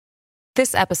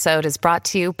This episode is brought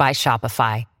to you by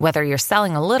Shopify. Whether you're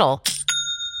selling a little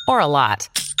or a lot,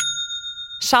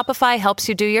 Shopify helps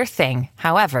you do your thing,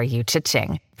 however you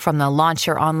cha-ching. From the launch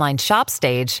your online shop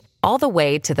stage, all the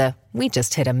way to the we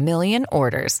just hit 1 million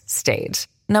orders stage.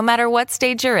 No matter what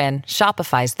stage you're in,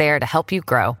 Shopify's there to help you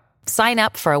grow. Sign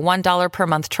up for a $1 per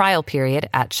month trial period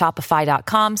at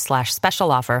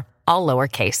shopify.com/special offer, all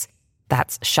lowercase.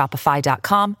 That's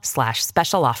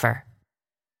shopify.com/special offer.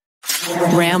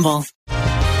 Ramble.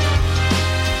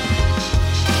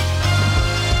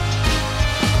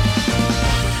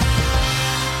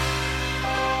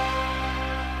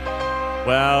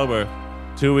 Well, we're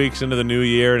 2 weeks into the new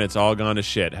year, and it's all gone to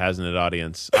shit, hasn't it,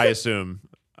 audience? I assume.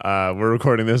 We're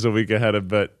recording this a week ahead of,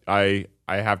 but I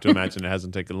have to imagine it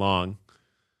hasn't taken long.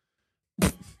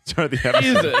 Start the episode.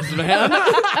 Jesus, man.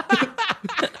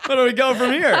 Where do we go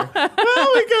from here? Well,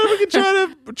 we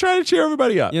can try to cheer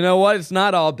everybody up. You know what? It's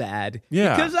not all bad.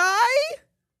 Yeah. Because I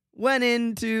went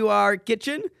into our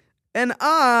kitchen and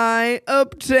I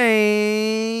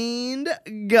obtained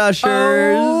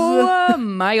gushers. Oh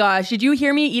my gosh. Did you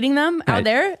hear me eating them out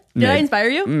there? Did I inspire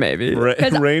you? Maybe.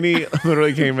 Rainey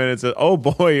literally came in and said, "Oh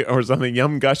boy," or something,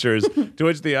 "Yum gushers." To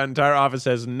which the entire office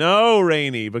says, "No,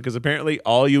 Rainey," because apparently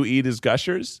all you eat is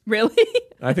gushers. Really?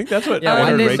 I think that's what Yeah, I why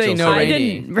heard did they Rachel say no, say. I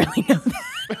Rainey? didn't really know that.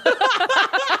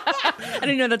 I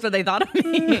didn't know that's what they thought of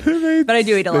me. But I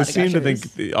do eat a lot They of seem gushers. to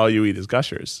think all you eat is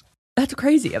gushers. That's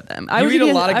crazy of them. You eat a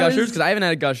lot of gushers? Because I haven't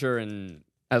had a gusher in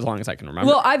as long as I can remember.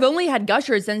 Well, I've only had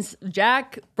gushers since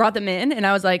Jack brought them in, and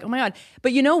I was like, oh my God.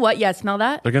 But you know what? Yeah, smell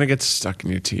that? They're going to get stuck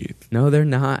in your teeth. no, they're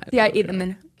not. Yeah, I ate them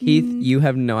in. Keith, you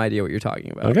have no idea what you're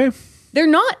talking about. Okay. They're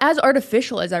not as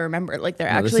artificial as I remember. Like, they're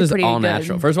No, actually this is pretty all good.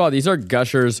 natural. First of all, these are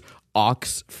gushers aux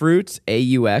fruits,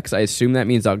 AUX. I assume that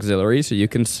means auxiliary, so you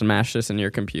can smash this in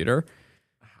your computer.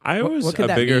 I was what could a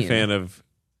that bigger mean? fan of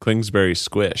Kingsbury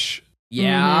Squish.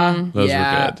 Yeah. Those were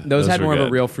yeah. good. Those had were more of a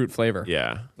good. real fruit flavor.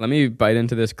 Yeah. Let me bite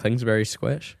into this Kingsbury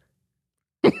squish.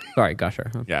 Sorry,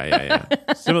 gusher. Huh? Yeah.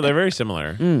 They're very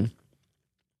similar. There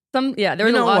was You a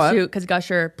know what? lawsuit because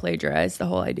Gusher plagiarized the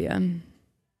whole idea.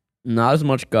 Not as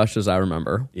much gush as I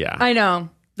remember. Yeah. I know.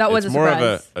 That was it's a more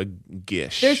surprise. of a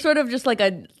gish. They're sort of just like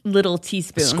a little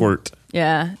teaspoon. squirt.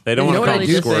 Yeah. They don't You want know to what call I them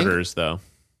do think? squirters, though.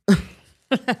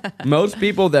 Most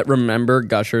people that remember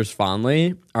gushers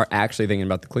fondly are actually thinking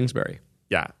about the Kingsbury.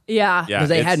 Yeah. Yeah. Yeah. Because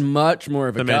they it's had much more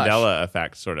of a the gush. Mandela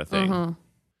effect sort of thing. Uh-huh.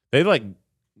 They like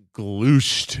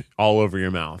glooshed all over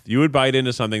your mouth. You would bite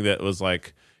into something that was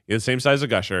like the same size as a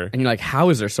gusher. And you're like, how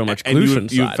is there so much and glue you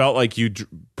inside? felt like you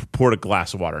poured a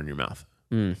glass of water in your mouth.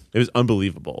 Mm. It was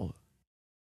unbelievable.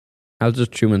 How's this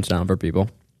chewing sound for people?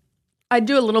 I'd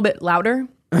do a little bit louder.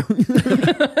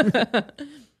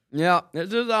 Yeah,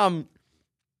 this is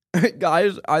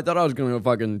guys, I thought I was going to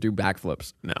fucking do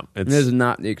backflips. No, This is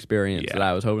not the experience Yeah. that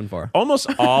I was hoping for. almost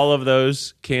all of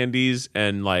those candies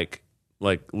and like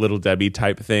Little Debbie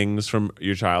type things from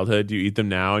your childhood. You eat them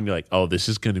now and you're like, oh, this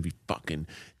is going to be fucking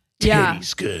Yeah.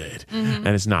 titties good. And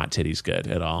it's not titties good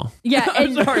at all. Yeah.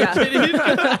 And, yeah.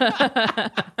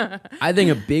 I think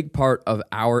a big part of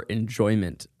our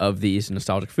enjoyment of these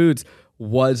nostalgic foods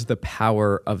was the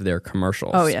power of their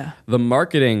commercials. Oh, yeah. The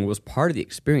marketing was part of the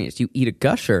experience. You eat a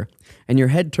gusher and your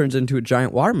head turns into a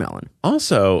giant watermelon.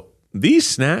 Also, these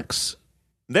snacks,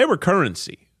 they were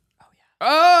currency.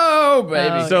 Oh,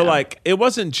 baby. Oh, So like it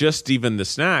wasn't just even the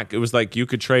snack. It was like you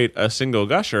could trade a single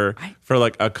gusher for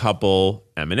like a couple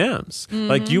M&Ms.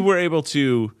 Like you were able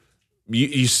to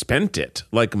you spent it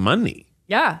like money.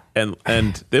 Yeah. And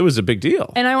it was a big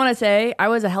deal. And I want to say, I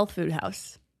was a health food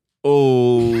house.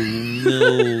 Oh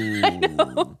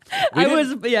no.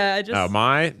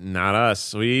 Not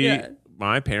us.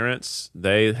 My parents,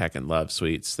 they heckin' love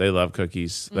sweets. They love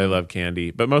cookies. They love candy,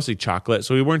 but mostly chocolate.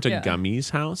 So we weren't a gummies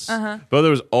house, but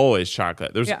there was always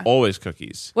chocolate. There was always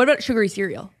cookies. What about sugary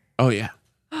cereal? Oh yeah.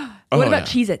 What about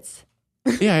Cheez-Its?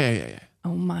 Yeah.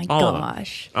 Oh my All of them.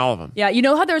 gosh. All of them. Yeah, you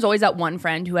know how there was always that one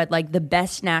friend who had like the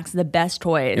best snacks, the best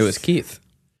toys? It was Keith.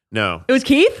 No, It was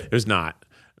Keith? it was not.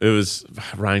 It was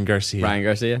Ryan Garcia. Ryan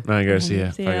Garcia.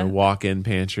 Garcia. Like a walk-in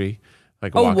pantry.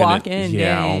 Like Oh, walk-in. walk-in,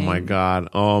 Yeah. dang. Oh my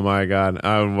god.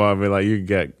 I would be like, you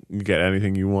get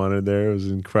anything you wanted there. It was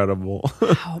incredible.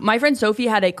 Oh, my friend Sophie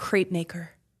had a crepe maker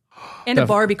and a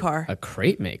Barbie car. A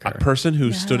crate maker. A person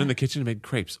who stood in the kitchen and made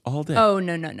crepes all day. Oh,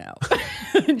 no.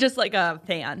 Just like a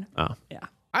fan. Oh. Yeah.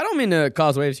 I don't mean to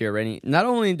cause waves here, Rainey. Not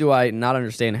only do I not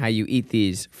understand how you eat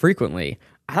these frequently,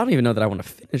 I don't even know that I want to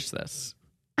finish this.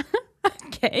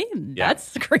 Okay,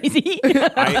 that's crazy.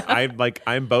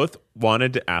 I'm both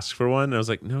wanted to ask for one. And I was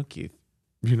like, no, Keith,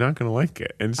 you're not going to like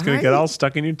it. And it's going to get all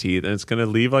stuck in your teeth and it's going to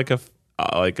leave like a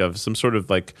of some sort of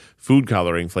like food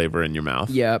coloring flavor in your mouth.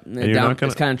 Yep. And you're not gonna,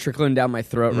 it's kind of trickling down my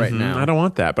throat right now. I don't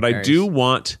want that, but I do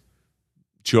want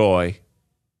joy.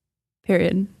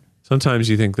 Period. Sometimes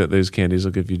you think that those candies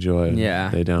will give you joy. Yeah.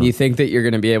 They don't. You think that you're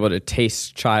going to be able to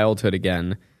taste childhood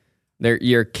again. They're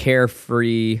your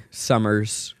carefree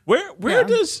summers. Where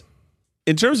does,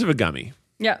 in terms of a gummy,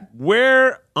 Yeah.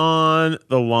 where on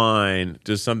the line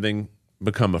does something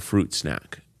become a fruit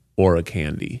snack or a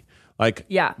candy? Like,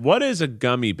 what is a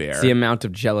gummy bear? It's the amount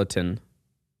of gelatin.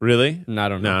 Really? I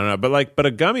don't know. No. But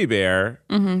a gummy bear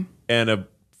and a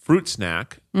fruit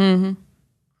snack,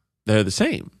 they're the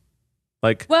same.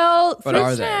 Like, Well, What are fruit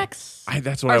they? snacks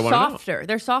that's what are I want to know. softer.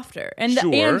 They're softer. And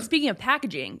Sure. and speaking of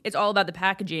packaging, it's all about the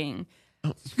packaging.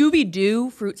 Scooby-Doo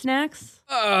fruit snacks.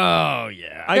 Oh,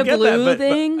 yeah. I The get blue that,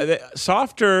 thing? but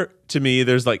softer to me,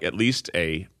 there's like at least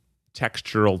a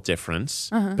textural difference.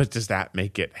 But does that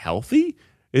make it healthy?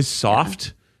 Is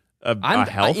soft a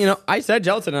health? I said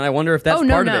gelatin, and I wonder if that's Oh,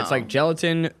 no, part of it. no. It's like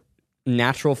gelatin,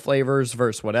 natural flavors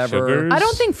versus whatever. Sugars? I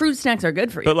don't think fruit snacks are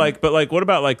good for you. But like, what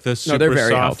about like the super they're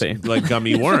very soft, healthy. like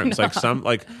gummy worms, like some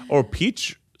or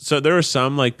peach? So there are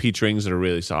some like peach rings that are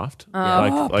really soft,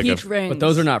 like peach rings. But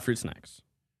those are not fruit snacks.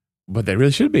 but they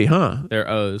really should be, huh? They're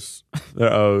O's.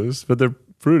 They're O's, but they're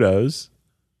Fruitos.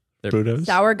 They're Fruitos.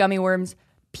 sour gummy worms,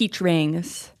 peach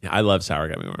rings. Yeah, I love sour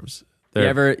gummy worms. You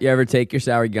ever take your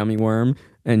sour gummy worm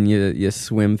and you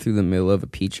swim through the middle of a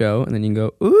peach-o and then you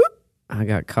go, ooh, I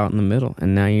got caught in the middle,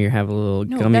 and now you have a little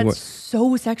No, gummy worm. that's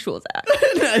so sexual, Zach.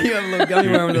 Now you have a little gummy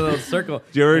worm with a little circle.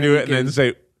 Do you ever do it and then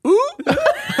say, ooh?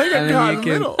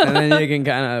 And then you can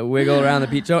kind of wiggle around the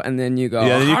peach-o, and then you go.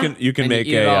 Yeah, then you can and make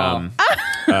you eat it all.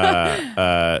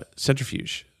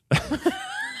 centrifuge.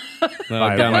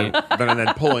 Little gummy, and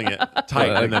then pulling it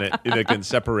tight, and then it can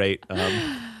separate.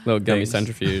 little gummy things.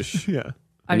 centrifuge. Yeah,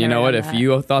 And you never know what? done If that.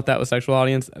 you thought that was sexual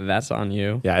audience, that's on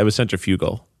you. yeah, it was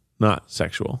centrifugal, not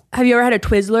sexual. Have you ever had a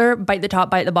Twizzler, bite the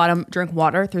top, bite the bottom, drink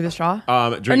water through the straw?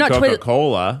 Drink not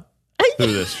Coca-Cola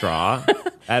through the straw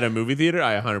at a movie theater.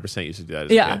 I 100% used to do that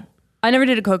as a Yeah. kid. I never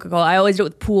did a Coca-Cola. I always did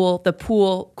it with the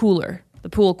pool cooler.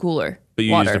 But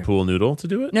you water. used a pool noodle to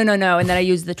do it? No. And then I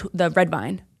used the red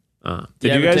vine. Did you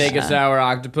you ever guys take a sour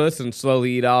octopus and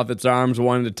slowly eat off its arms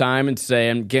one at a time and say,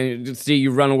 "I'm going to see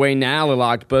you run away now, little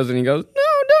octopus," and he goes, "No,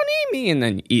 don't eat me," and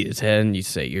then you eat his head and you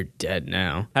say, "You're dead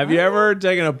now." Have you ever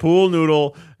taken a pool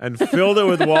noodle and filled it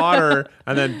with water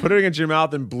and then put it against your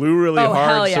mouth and blew really Oh,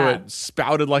 hell hard so yeah. it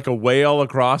spouted like a whale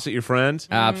across at your friend?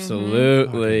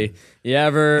 Absolutely. You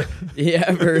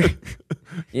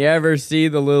ever see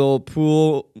the little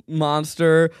pool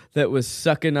monster that was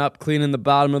sucking up, cleaning the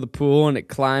bottom of the pool, and it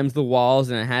climbs the walls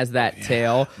and it has that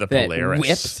tail the that Polaris.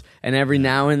 whips, and every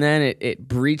now and then it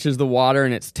breaches the water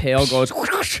and its tail goes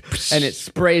and it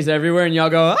sprays everywhere, and y'all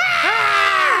go,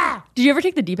 "Ah!" Did you ever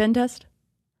take the deep end test?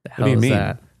 The hell do you is mean?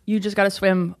 that? You just got to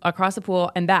swim across the pool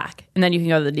and back, and then you can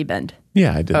go to the deep end.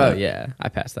 Yeah, I did Oh that. yeah, I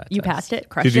passed that. You test. passed it,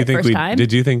 crushed Did you it think first we time.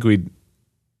 Did you think we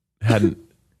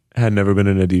had never been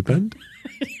in a deep end?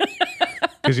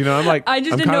 Because I'm like I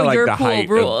just I'm didn't kinda know like your the pool height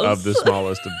rules. of the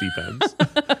smallest of deep ends.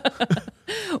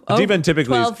 The deep end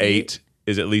typically is 12 feet. 8.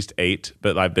 Is at least 8,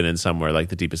 but I've been in somewhere like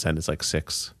the deepest end is like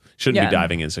 6. Shouldn't Yeah. be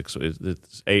diving in 6.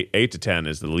 It's 8 to 10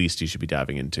 is the least you should be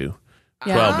diving into.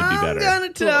 Yeah. 12 would be better. I'm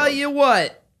gonna tell you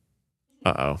what.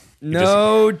 Uh-oh.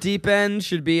 No deep end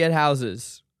should be at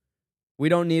houses. We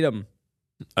don't need them.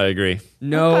 I agree.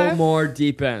 No Okay. more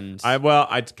deep ends. I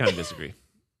kind of disagree.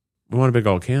 We want a big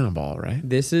old cannonball, right?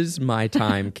 This is my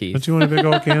time, Keith. Don't you want a big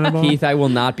old cannonball? Keith, I will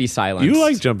not be silenced. You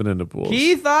like jumping into pools.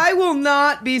 Keith, I will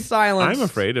not be silenced. I'm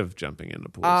afraid of jumping into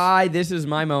pools. This is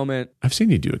my moment. I've seen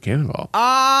you do a cannonball.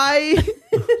 I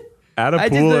At a I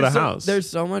pool at a there's house. They're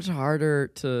so much harder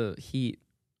to heat.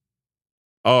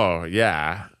 Oh,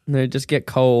 yeah. They just get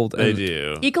cold. They and-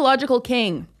 do. Ecological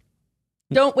king.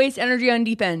 Don't waste energy on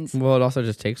deep ends. Well, it also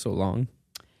just takes so long.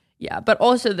 Yeah, but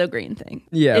also the green thing.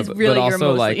 Yeah, it's but, really but your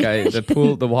also mostly. like the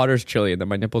pool, the water's chilly, and then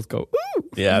my nipples go ooh.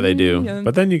 Yeah, they do. Yeah.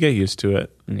 But then you get used to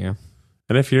it. Yeah.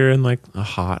 And if you're in like a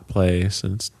hot place,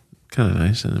 it's kind of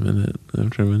nice in a minute,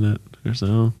 after a minute or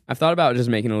so. I've thought about just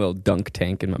making a little dunk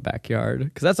tank in my backyard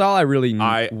because that's all I really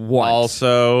I want.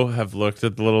 also have looked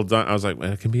at the little dunk. I was like,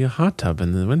 well, it can be a hot tub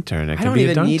in the winter, and it I can don't be a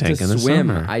even dunk need tank to in the swim.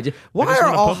 summer. Why I just are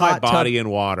wanna all put my hot body tub? in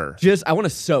water? I want to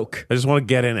soak. I just want to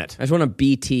get in it. I just want to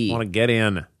BT. I want to get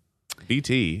in.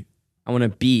 BT. I want to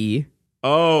be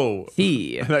Oh,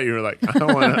 Tea. I thought you were like, I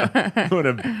want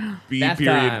a B Bath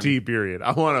period, time. T period.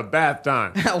 I want a bath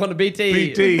time. I want a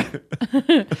BT. BT.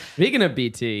 Speaking of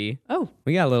BT, Oh,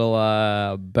 we got a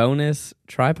little bonus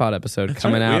tripod episode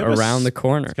coming right. We out have around the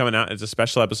corner. It's coming out. It's a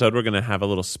special episode. We're going to have a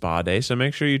little spa day, so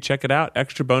make sure you check it out.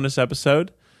 Extra bonus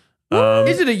episode.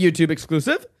 Is it a YouTube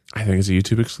exclusive? I think it's a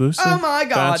YouTube exclusive. Oh my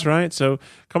God. That's right. So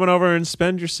come on over and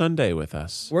spend your Sunday with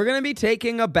us. We're going to be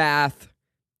taking a bath.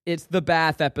 It's the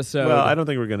bath episode. Well, I don't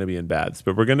think we're going to be in baths,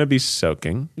 but we're going to be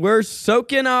soaking. We're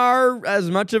soaking as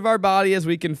much of our body as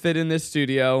we can fit in this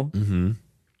studio. Mm-hmm.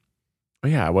 Oh,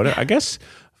 yeah. I guess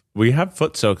we have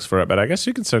foot soaks for it, but I guess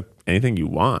you can soak anything you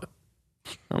want.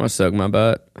 I'm going to soak my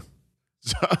butt.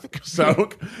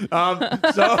 Soak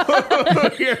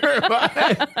your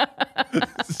butt.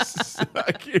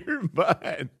 Suck your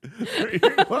butt. For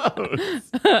your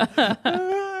clothes.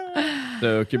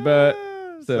 Soak your butt.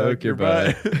 Soak your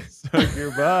butt. Suck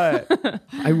your butt.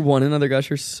 I want another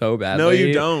gusher so badly. No,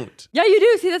 you don't. yeah, you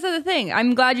do. See, that's the other thing.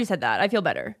 I'm glad you said that. I feel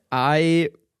better. I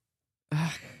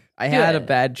had a it.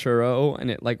 bad churro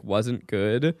and it like wasn't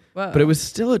good, Whoa. but it was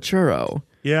still a churro.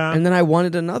 Yeah. And then I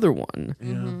wanted another one.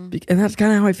 And that's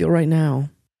kind of how I feel right now.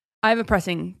 I have a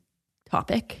pressing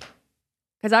topic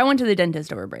because I went to the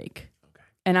dentist over break,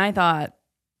 and I thought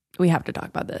we have to talk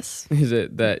about this. Is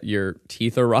it that your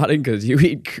teeth are rotting because you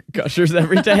eat gushers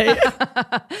every day?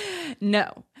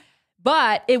 No,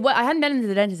 but I hadn't been to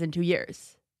the dentist in 2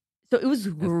 years, so it was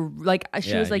like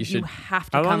she Yeah, was like, you you should- have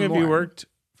to. How long come have you more." work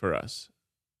for us?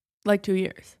 Like 2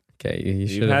 years. Okay, you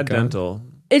should You've have had gone. dental.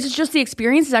 It's just the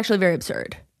experience is actually very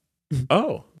absurd.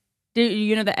 Oh. Do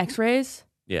you know the X-rays?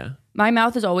 Yeah. My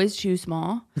mouth is always too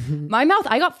small. My mouth,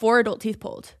 I got 4 adult teeth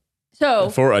pulled. So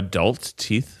For adult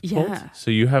teeth pulled? Yeah.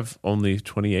 So you have only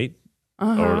 28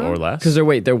 or less? Because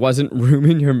there wasn't room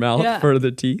in your mouth Yeah. for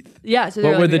the teeth. yeah, so What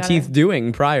they're were like, the "We gotta-" teeth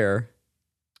doing prior?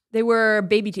 They were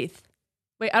baby teeth.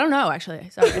 Wait, I don't know actually.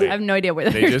 Sorry, I have no idea where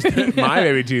They they're. just my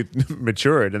baby teeth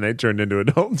matured and they turned into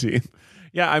adult teeth.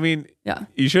 Yeah, I mean, Yeah.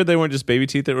 you sure they weren't just baby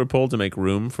teeth that were pulled to make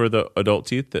room for the adult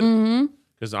teeth?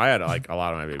 Because I had like a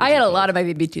lot of my baby teeth. I had a pulled. lot of my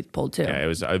baby teeth pulled too. Yeah, it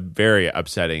was a very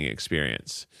upsetting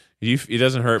experience. It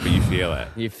doesn't hurt, but you feel it.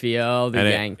 You feel the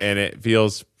yank. And it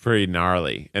feels pretty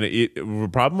gnarly. And the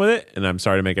problem with it, and I'm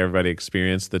sorry to make everybody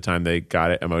experience the time they got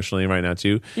it emotionally right now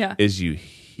too, Yeah. is you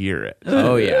hear it.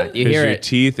 Oh, yeah. You Because hear your it.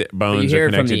 teeth bones hear are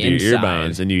it from connected the to your ear inside.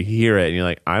 bones, and you hear it, and you're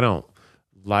like, I don't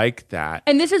like that.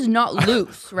 And this is not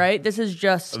loose, right? This is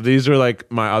just These are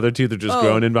like my other teeth are just Oh.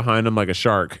 growing in behind them like a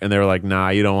shark, and they were like, "Nah,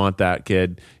 you don't want that,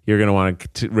 kid. You're gonna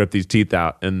want to rip these teeth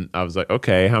out." And I was like,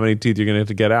 "Okay, how many teeth are you gonna have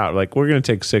to get out?" Like, we're gonna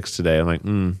take 6 today. I'm like,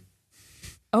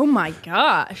 oh my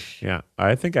gosh. yeah.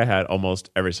 I think I had almost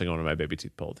every single one of my baby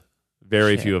teeth pulled.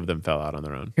 Very few of them fell out on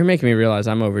their own. You're making me realize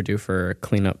I'm overdue for a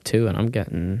cleanup too, and I'm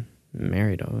getting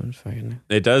married. Oh, it's fucking.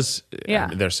 It does. Yeah. I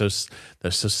mean, they're so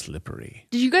slippery.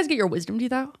 Did you guys get your wisdom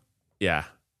teeth out? Yeah.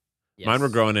 Yes. Mine were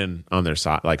growing in on their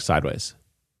side, like sideways.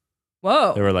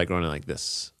 Whoa. They were like growing in like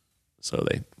this, so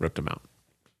they ripped them out.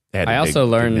 They had I a also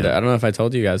big learned. nail. I don't know if I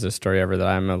told you guys this story ever that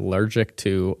I'm allergic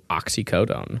to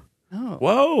oxycodone. Oh.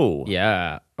 Whoa.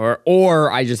 Yeah,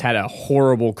 or I just had a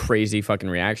horrible, crazy fucking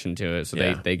reaction to it. So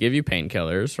Yeah. they give you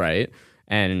painkillers, right?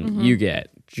 And you get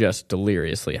just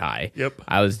deliriously high. Yep.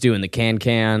 I was doing the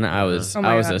can. I was Oh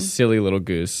my I was God. a silly little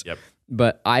goose. Yep.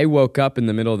 But I woke up in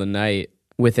the middle of the night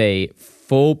with a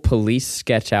full police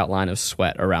sketch outline of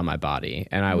sweat around my body,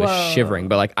 and I was Whoa. shivering.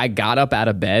 But like I got up out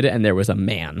of bed, and there was a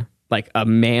man, like a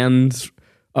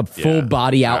full Yeah.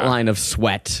 body outline of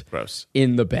sweat Gross.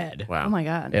 in the bed. Wow. Oh my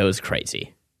god. It was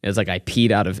crazy. It was like I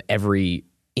peed out of every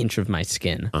inch of my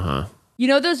skin. You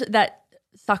know that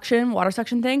water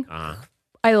suction thing?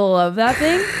 I love that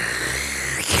thing.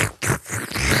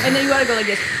 And then you gotta go like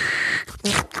this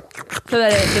so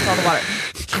that it gets all the water.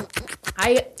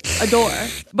 I adore,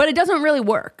 but it doesn't really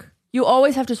work. You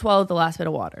always have to swallow the last bit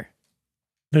of water.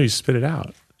 No, you spit it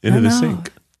out into the No.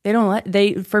 sink. They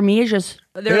don't for me it's just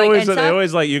They they're like, always, "And they stop."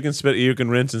 always like you can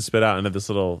rinse and spit out into this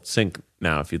little sink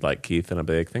now if you'd like, Keith. And I'll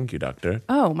be like, thank you, doctor.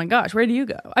 Oh my gosh, where do you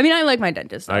go? I mean, I like my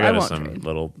dentist. So I I got won't some trade.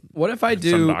 little What if I some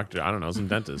do? doctor. I don't know, some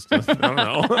dentist. I don't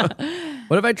know.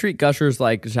 What if I treat gushers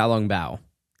like xiaolong bao,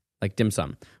 like dim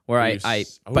sum, where I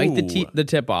bite Ooh. the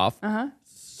tip off,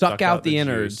 suck out the juice.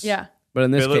 innards. Yeah. But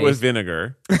in this Fill it case, with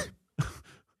vinegar.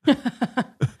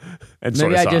 And soy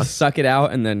maybe I sauce. just suck it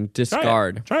out and then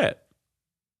discard. Try it.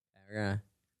 Yeah.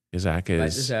 Isaac Bite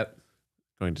is this up.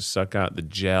 going to suck out the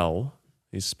gel.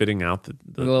 He's spitting out the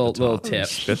Little top. tip.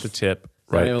 Spit the tip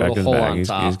So I right have a back little in his hole bag. on He's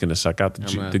top. going to suck out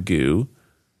the goo.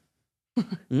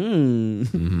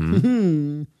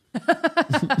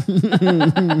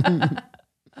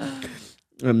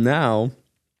 And now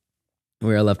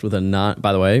we are left with a not.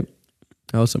 By the way,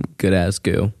 that was some good ass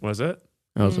goo. Was it?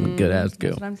 That was some good ass goo.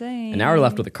 That's what I'm saying. And now we're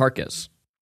left with a carcass.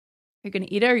 You're going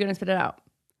to eat it or you're going to spit it out?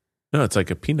 No, it's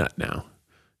like a peanut now.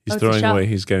 He's it's a throwing shell. away.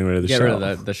 He's getting rid of the Get shell. rid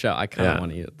of the shell. I kind of Yeah.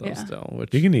 want to eat it though Yeah. still.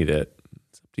 Which You can eat it.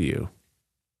 It's up to you.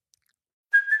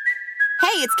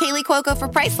 Hey, it's Kaylee Cuoco for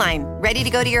Priceline. Ready to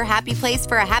go to your happy place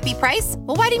for a happy price?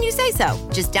 Well, why didn't you say so?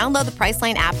 Just download the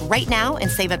Priceline app right now and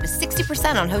save up to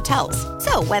 60% on hotels.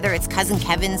 So whether it's Cousin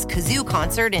Kevin's Kazoo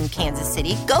Concert in Kansas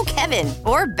City, go Kevin,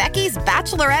 or Becky's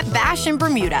Bachelorette Bash in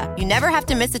Bermuda, you never have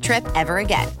to miss a trip ever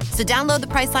again. So download the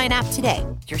Priceline app today.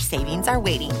 Your savings are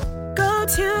waiting. Go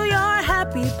to your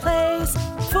happy place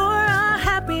for a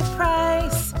happy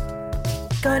price.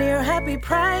 Go to your happy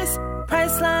price,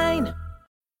 Priceline.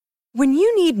 When you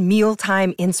need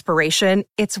mealtime inspiration,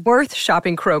 it's worth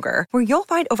shopping Kroger, where you'll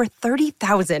find over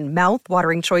 30,000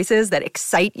 mouth-watering choices that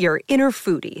excite your inner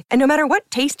foodie. And no matter what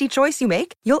tasty choice you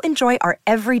make, you'll enjoy our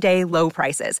everyday low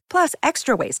prices, plus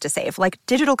extra ways to save, like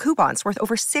digital coupons worth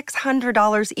over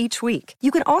 $600 each week. You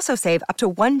can also save up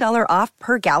to $1 off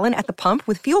per gallon at the pump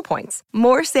with fuel points.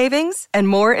 More savings and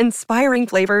more inspiring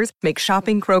flavors make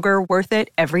shopping Kroger worth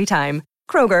it every time.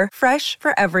 Kroger, fresh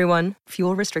for everyone.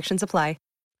 Fuel restrictions apply.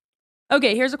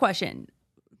 Okay, here's a question.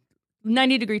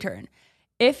 90-degree turn.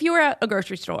 If you were at a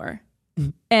grocery store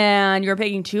and you're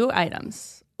picking 2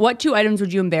 items, what 2 items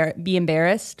would you be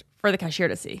embarrassed for the cashier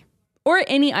to see? Or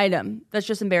any item that's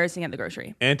just embarrassing at the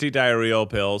grocery? Anti-diarrheal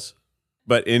pills,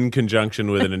 but in conjunction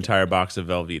with an entire box of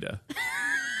Velveeta.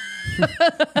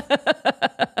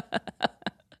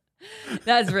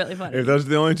 That's really funny. If those are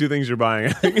the only 2 things you're buying,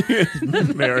 I think it's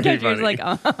very Cashier's funny. like,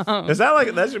 oh. Is that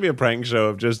like, that should be a prank show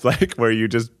of just like where you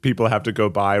just, people have to go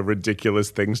buy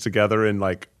ridiculous things together and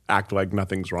like act like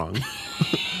nothing's wrong.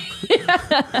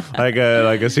 like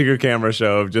a secret camera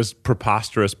show of just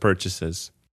preposterous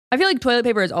purchases. I feel like toilet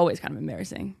paper is always kind of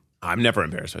embarrassing. I'm never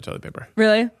embarrassed by toilet paper.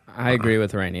 Really? I agree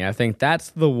with Rainey. I think that's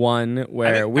the one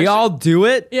where think- we all do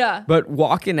it. Yeah. But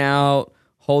walking out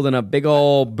holding a big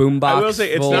old boombox. I will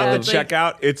say it's full not the of-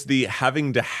 checkout, it's the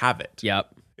having to have it. Yep.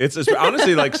 It's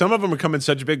honestly like some of them come in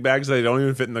such big bags that they don't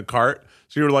even fit in the cart.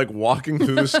 So you're like walking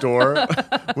through the store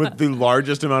with the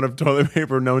largest amount of toilet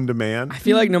paper known to man. I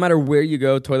feel like no matter where you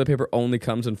go, toilet paper only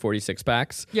comes in 46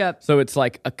 packs. Yep. So it's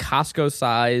like a Costco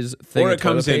size thing Or of it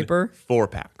comes toilet paper. in 4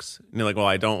 packs. And you're like, well,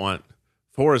 I don't want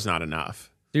 4 is not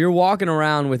enough. So you're walking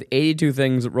around with 82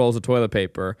 things rolls of toilet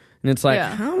paper, and it's like,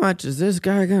 Yeah. how much is this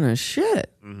guy gonna shit?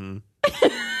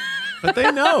 But they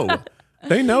know.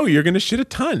 They know you're going to shit a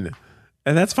ton.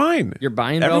 And that's fine. You're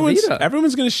buying everyone's, Velveeta.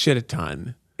 everyone's going to shit a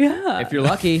ton. Yeah. If you're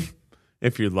lucky,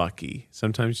 If you're lucky.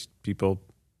 Sometimes people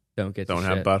don't get to don't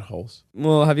have shit. buttholes.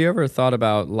 Well, have you ever thought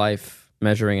about life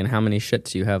measuring and how many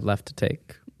shits you have left to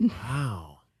take?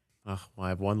 Wow. Oh, well, I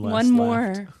have one less One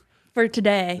left. more for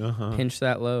today. Pinch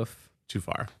that loaf. Too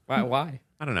far. Why?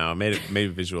 I don't know. Maybe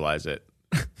visualize it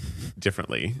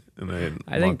differently. And then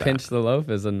I think pinch the loaf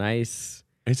is a nice.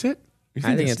 Is it? You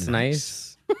I think it's it's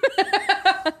nice.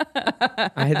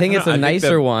 I think it's a I think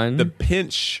nicer one. The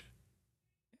pinch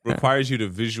requires you to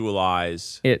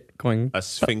visualize It going. a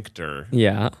sphincter.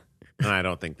 Yeah, And I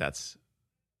don't think that's...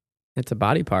 it's a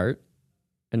body part.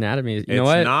 Anatomy. You know it's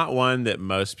what? not one that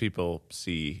most people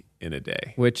see in a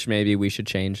day. Which maybe we should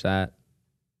change that.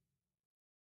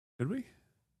 Could we?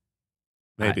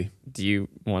 Maybe. Do you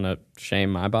want to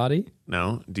shame my body?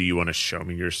 No. Do you want to show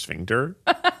me your sphincter?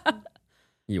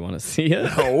 You want to see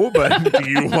it? No, but do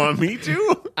you want me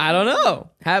to? I don't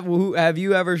know. Have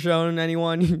you ever shown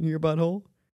anyone your butthole?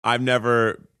 I've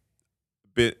never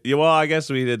been... Yeah, well, I guess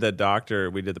we did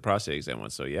the prostate exam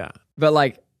once, so yeah. But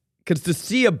like, because to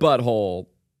see a butthole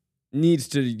needs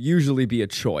to usually be a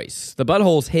choice. The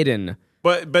butthole's hidden.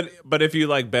 But if you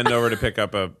like bend over to pick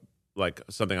up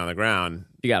something on the ground,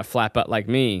 You got a flat butt like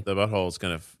me. the butthole's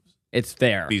gonna It's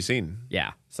there. be seen.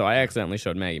 Yeah. So I accidentally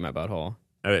showed Maggie my butthole.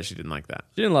 I bet she didn't like that.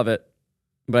 She didn't love it,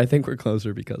 but I think we're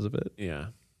closer because of it. Yeah.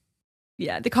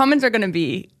 Yeah, the comments are going to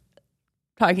be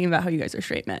talking about how you guys are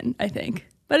straight men, I think.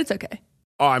 But it's okay.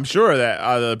 Oh, I'm sure that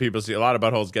other people see a lot of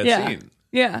buttholes get Yeah. seen.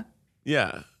 Yeah.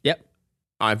 Yeah. Yep.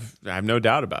 I have no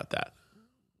doubt about that.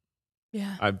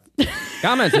 Yeah.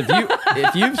 Comments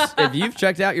if you've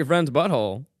checked out your friend's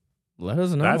butthole, let us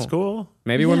know. That's cool.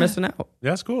 Maybe we're missing out.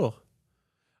 That's cool.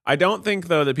 I don't think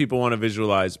though that people want to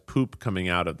visualize poop coming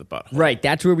out of the butthole. Right.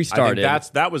 That's where we I started.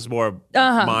 think that was more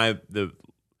Uh-huh.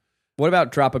 What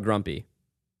about drop a grumpy?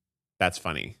 That's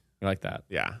funny. You like that?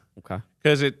 Yeah. Okay.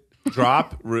 Because it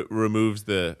removes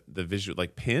the visual,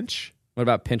 like pinch. What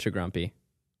about pinch a grumpy?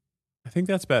 I think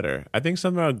that's better. I think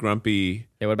something about grumpy.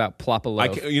 Yeah. What about plop a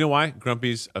loaf? You know why?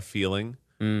 Grumpy's a feeling.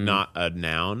 not a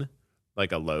noun,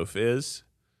 like a loaf is.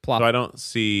 Plop, So I don't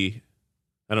see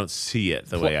it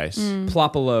the way I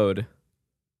plop a load.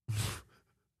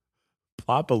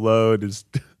 plop a load is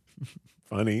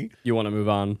funny. You want to move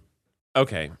on?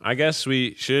 Okay, I guess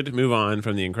we should move on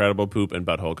from the incredible poop and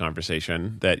butthole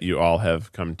conversation that you all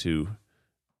have come to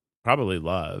probably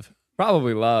love.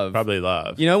 Probably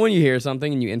love. You know when you hear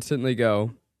something and you instantly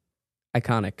go,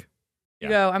 iconic. You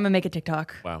go, I'm going to make a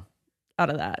TikTok Wow. out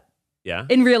of that. Yeah?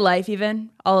 In real life, even,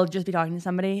 I'll just be talking to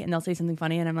somebody and they'll say something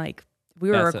funny, and I'm like, if we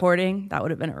were That's recording, that would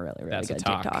have been a really, really That's a good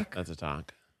talk. TikTok. That's a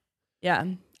talk. Yeah.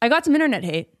 I got some internet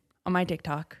hate on my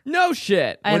TikTok. No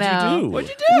shit. I What'd know. you do? What'd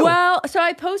you do? Well, so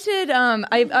I posted,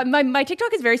 my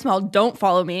TikTok is very small. Don't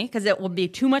follow me because it will be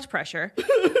too much pressure.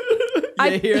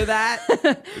 You hear that?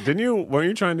 Weren't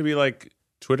you trying to be like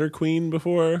Twitter queen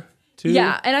before too?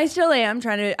 Yeah, and I still am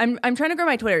I'm trying to grow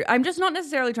my Twitter. I'm just not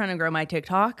necessarily trying to grow my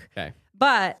TikTok. Okay.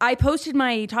 But I posted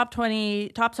my top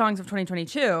songs of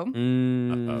 2022,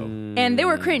 and they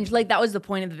were cringe. Like, that was the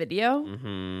point of the video.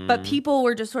 But people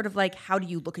were just sort of like, "How do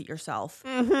you look at yourself?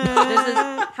 This is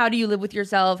how do you live with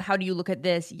yourself? How do you look at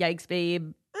this? Yikes,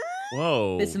 babe!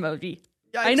 Whoa. This emoji.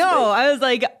 Yikes, I know. babe. I was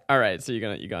like, All right, so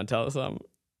you're gonna tell us something?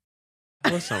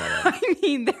 What's some of that? I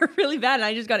mean, they're really bad, and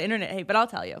I just got internet hate. But I'll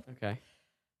tell you, Okay.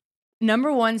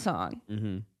 number one song,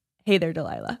 Mm-hmm. "Hey There,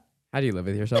 Delilah." How do you live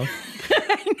with yourself?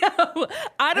 I know.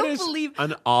 I That don't is believe.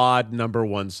 an odd number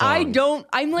one song. I don't.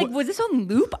 I'm like, was this on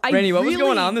loop? Randy, what was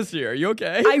going on this year? Are you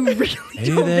okay? I really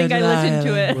don't think I listened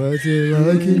to it. What's it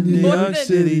like in New More York than-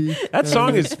 City? That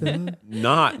song is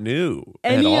not new.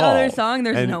 Any at all. other song,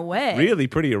 there's And no way. Really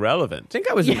pretty irrelevant. I think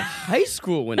I was in high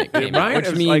school when it came out, Right? which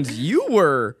It was means like- you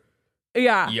were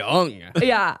Yeah. young.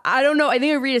 Yeah. I don't know. I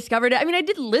think I rediscovered it. I mean, I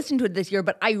did listen to it this year,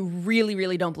 but I really,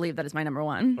 really don't believe that it's my number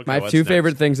one. Okay, My what's two next?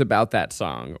 favorite things about that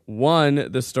song. One,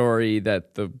 the story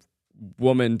that the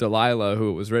woman Delilah, who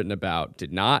it was written about,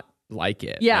 did not like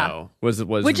it. Yeah. No. Was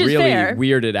Which is really fair.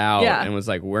 weirded out Yeah. and was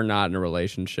like, we're not in a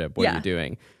relationship. What are Yeah. you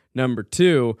doing? Number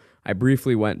two, I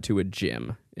briefly went to a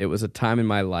gym. It was a time in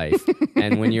my life.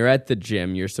 And when you're at the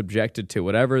gym, you're subjected to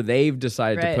whatever they've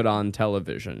decided to Right. put on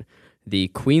television. The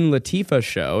Queen Latifah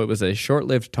show, it was a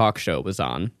short-lived talk show, it was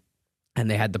on.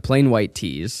 And they had the plain white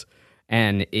tees.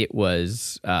 And it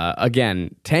was,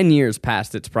 again, 10 years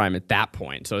past its prime at that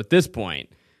point. So at this point,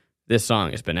 this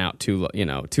song has been out too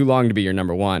long to be your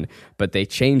number one. But they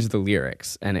changed the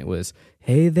lyrics, and it was,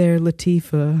 "Hey there,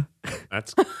 Latifah,"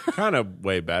 That's kind of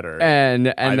way better. and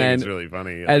I think then it's really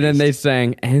funny. and then they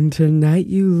sang, "And tonight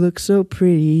you look so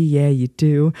pretty, yeah you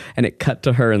do," and it cut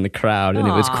to her in the crowd, and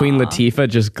it was Queen Latifah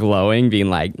just glowing, being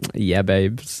like, "Yeah,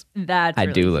 babes, That's I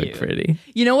really do look cute. pretty."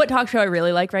 You know what talk show I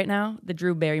really like right now? The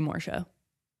Drew Barrymore show.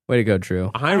 Way to go, Drew.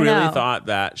 I really know. thought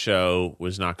that show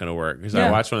was not going to work because Yeah.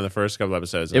 I watched one of the first couple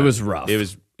episodes. It was rough. It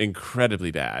was incredibly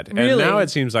bad. And Really? now it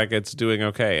seems like it's doing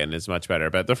okay and it's much better.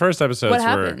 But the first episodes What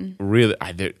were happened? really,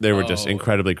 they were just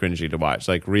incredibly cringy to watch,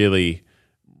 like really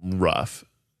rough.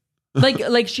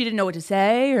 Like she didn't know what to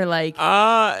say, or like,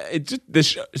 It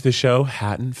just the show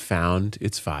hadn't found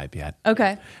its vibe yet,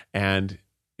 okay. and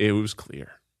it was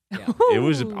clear. It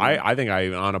was. I think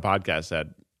I on a podcast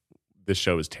said this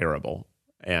show is terrible,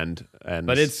 and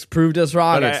But it's proved us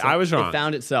wrong. But I was wrong. It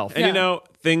found itself. And you know,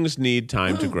 things need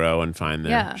time to grow and find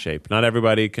their Yeah. shape. Not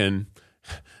everybody can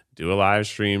do a live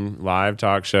stream, live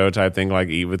talk show type thing like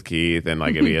Eat with Keith and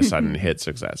like it be a sudden hit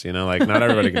success. You know, like not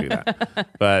everybody can do that.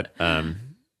 But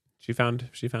she found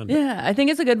it. Yeah, I think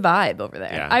it's a good vibe over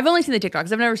there. Yeah. I've only seen the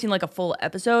TikToks. I've never seen like a full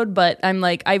episode, but I'm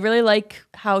like, I really like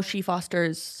how she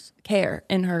fosters care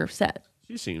in her set.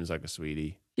 She seems like a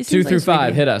sweetie. She 2 seems through like a 5,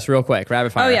 sweetie. hit us real quick.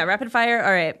 Rapid fire. Oh yeah, rapid fire.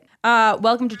 All right.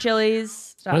 Welcome to Chili's.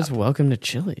 Stop. What is Welcome to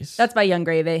Chili's? That's by Young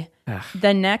Gravy.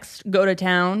 Then next, Go to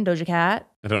Town, Doja Cat.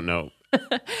 I don't know.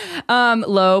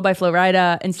 Low by Flo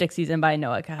Rida, and Stick Season by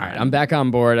Noah Kahan. All right, I'm back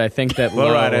on board. I think that Low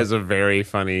Low- Rida is a very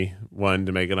funny one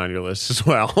to make it on your list as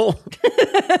well.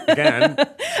 Again,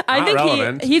 I not think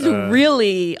relevant. he's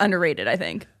really underrated. I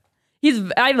think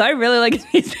I really like his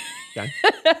music. Shout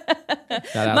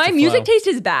out My to music Flo. taste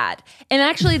is bad, and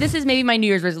actually, this is maybe my New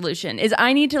Year's resolution: is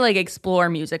I need to like explore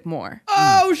music more.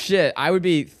 Oh shit! I would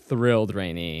be thrilled,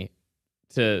 Rainey,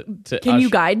 to. Can you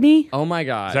guide me? Oh my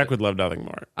god! Zach would love nothing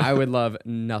more. I would love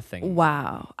nothing.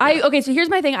 Wow. Okay, so here's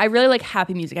my thing. I really like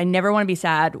happy music. I never want to be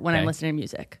sad when I'm Okay. listening to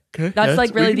music. That's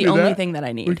like really the only thing that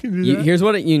I need. Here's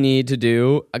what you need to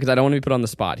do, because I don't want to be put on the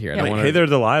spot here. I don't Like, want hey to. there,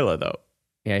 Delilah, though.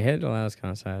 Yeah, hey, Delilah's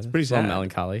kind of sad. pretty It's a little sad.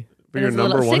 melancholy. For It your is a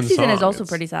little- number one Six Season song, is also it's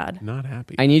pretty sad. Not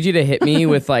happy. I need you to hit me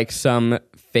with like some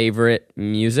favorite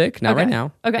music, not Okay. right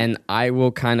now. Okay. And I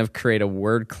will kind of create a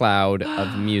word cloud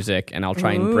of music, and I'll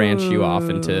try and branch you off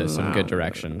into some good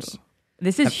directions.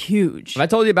 This is huge. Have I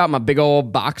told you about my big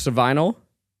old box of vinyl?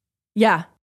 Yeah.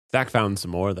 Zach found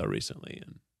some more though recently,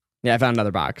 and Yeah, I found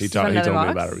another box. he told me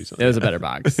about it recently. It was a better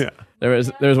box. Yeah. There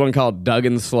was one called Doug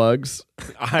and Slugs.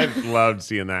 I've loved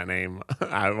seeing that name.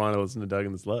 I want to listen to Doug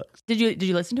and the Slugs. Did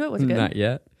you listen to it? Was it good? Not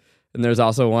yet. And there's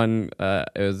also one, it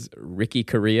was Ricky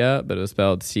Corea, but it was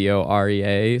spelled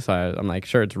Corea. So I'm like,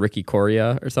 sure, it's Ricky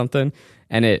Corea or something.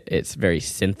 And it's very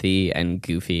synthy and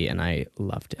goofy, and I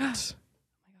loved it.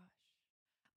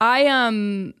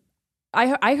 I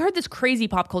heard this crazy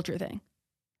pop culture thing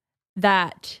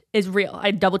that is real.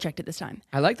 I double checked it this time.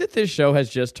 I like that this show has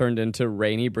just turned into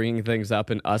Rainey bringing things up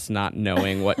and us not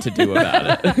knowing what to do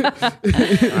about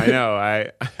it. I know.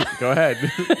 Go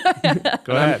ahead.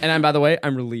 Go ahead. And I'm, by the way,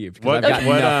 I'm relieved.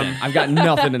 I've got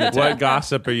nothing in the tank. What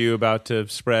gossip are you about to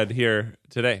spread here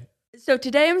today? So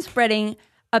today I'm spreading,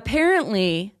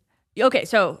 apparently, okay,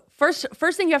 so first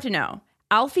thing you have to know,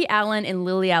 Alfie Allen and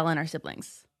Lily Allen are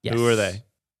siblings. Yes. Who are they?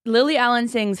 Lily Allen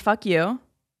sings Fuck You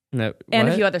No, and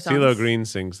a what? few other songs. CeeLo Green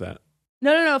sings that.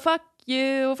 No, fuck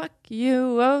you,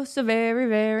 oh so very,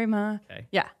 very much. Okay.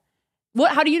 Yeah.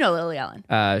 How do you know Lily Allen?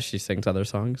 She sings other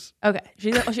songs. Okay.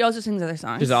 She also sings other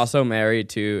songs. She's also married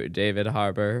to David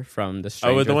Harbour from the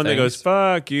Stranger Oh, the one that Things. goes,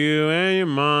 fuck you and your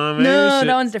mom. And No, your shit.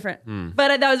 that one's different.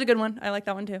 But that was a good one. I like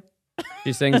that one too.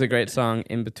 She sings a great song,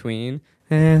 In Between.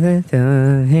 No.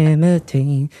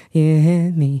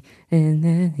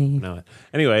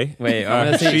 Anyway. Wait, I'm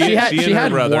gonna say, she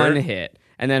had one hit,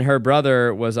 and then her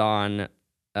brother was on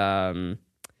Game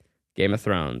of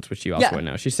Thrones, which you also would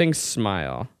know. She sings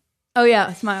Smile. Oh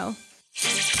yeah, Smile.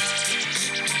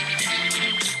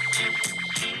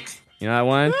 You know that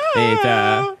one?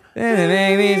 It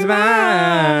make me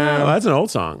smile. Oh, that's an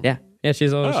old song. Yeah,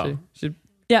 she's old. Oh. She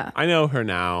Yeah. I know her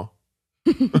now.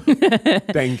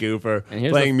 Thank you for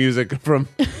here's playing music from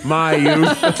my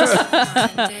youth.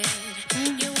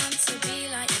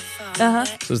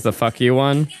 This is the Fuck You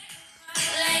one.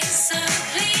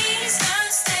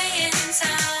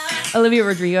 Olivia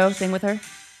Rodrigo sang with her.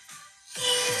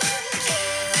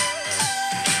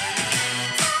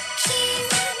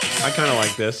 I kind of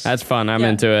like this. That's fun. I'm Yeah.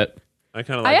 into it. I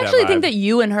kind of like I actually that think vibe. that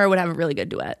you and her would have a really good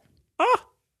duet.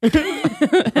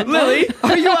 Lily,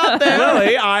 are you out there?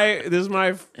 Lily, this is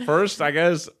my first, I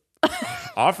guess,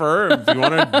 offer. If you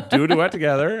want to do a duet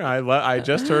together, I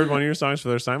just heard one of your songs for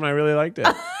the first time, and I really liked it.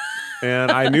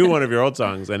 And I knew one of your old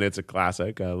songs, and it's a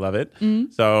classic. I love it.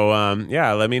 Mm-hmm. So,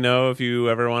 yeah, let me know if you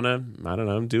ever want to, I don't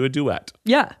know, do a duet.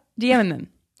 Yeah. DM them.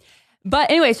 But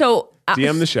anyway, so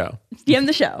DM the show. DM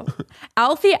the show.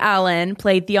 Alfie Allen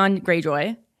played Theon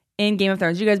Greyjoy in Game of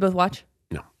Thrones. Did you guys both watch?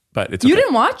 No, but it's You okay.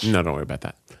 didn't watch? No, don't worry about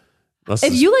that. Let's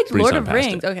If just you liked breeze Lord on of past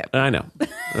Rings, it. okay. I know.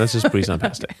 Let's just breeze on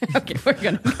past it. Okay, we're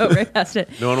going to go right past it.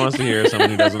 No one wants to hear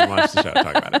someone who doesn't watch the show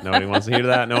talk about it. Nobody wants to hear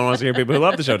that. No one wants to hear people who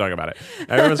love the show talk about it.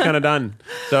 Everyone's kind of done.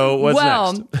 So what's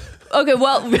next? Okay,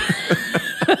 well.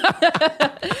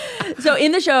 So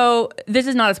in the show, this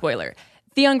is not a spoiler.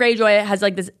 Theon Greyjoy has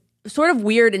like this sort of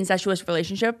weird incestuous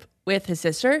relationship with his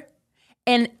sister.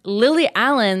 And Lily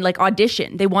Allen like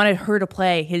auditioned. They wanted her to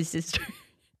play his sister.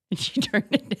 And she turned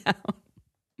it down.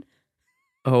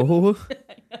 Oh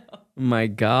my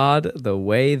God, the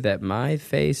way that my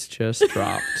face just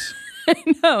dropped. I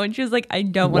know. And she was like, I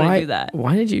don't want to do that.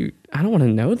 Why did you? I don't want to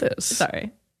know this.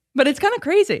 Sorry. But it's kind of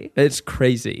crazy. It's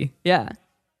crazy. Yeah.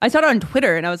 I saw it on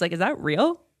Twitter and I was like, is that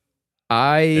real?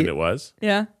 And it was?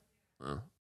 Yeah.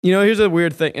 Here's a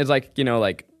weird thing. It's like,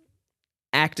 like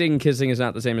acting kissing is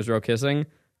not the same as real kissing.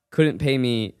 Couldn't pay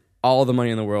me all the money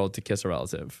in the world to kiss a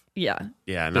relative. Yeah.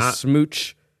 Yeah, The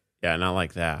smooch. not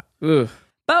like that. Ugh.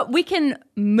 But we can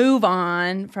move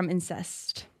on from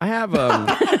incest. I have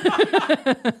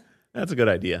That's a good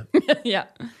idea. Yeah.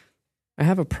 I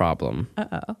have a problem.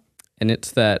 Uh-oh. And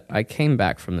it's that I came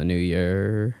back from the new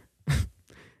year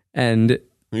and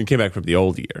You came back from the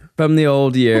old year. from the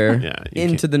old year Yeah, you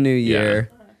into the new year.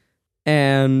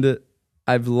 And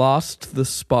I've lost the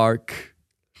spark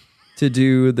to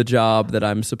do the job that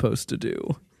I'm supposed to do.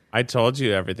 I told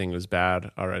you everything was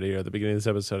bad already at the beginning of this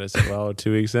episode. I said, well,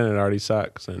 2 weeks in, it already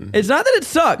sucks. And It's not that it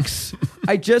sucks.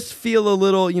 I just feel a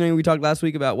little, we talked last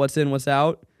week about what's in, what's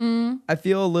out. I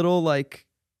feel a little like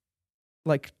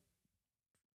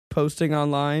posting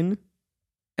online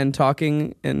and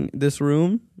talking in this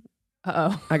room.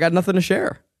 Uh-oh. I got nothing to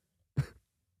share.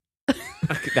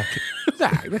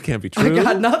 that can't be true. I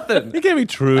got nothing. It can't be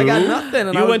true. I got nothing.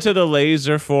 And You went to the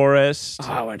laser forest.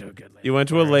 I went to a good laser You went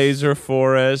to a laser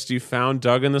forest. You found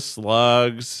Doug and the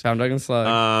Slugs. Found Doug and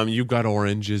Slug. You got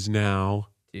oranges now.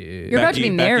 Dude. You're about to be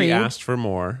married. Becky asked for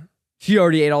more. She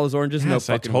already ate all those oranges. No Yes,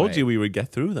 I fucking told way. you we would get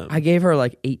through them. I gave her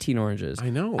like 18 oranges.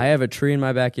 I know. I have a tree in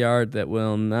my backyard that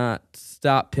will not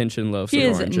stop pinching loaves She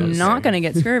of is oranges. not going to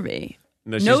get scurvy.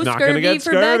 No, she's No not going to scurvy get for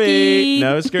scurvy. Becky.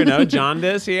 No scurvy. No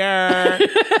jaundice here.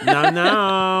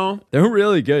 No. They were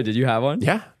really good. Did you have one?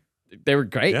 Yeah. They were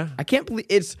great. Yeah. I can't believe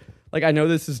it's like, I know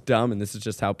this is dumb and this is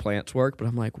just how plants work, but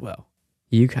I'm like, well,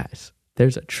 you guys,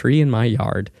 there's a tree in my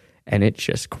yard and it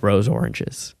just grows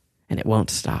oranges and it won't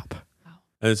stop.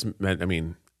 And it's meant, I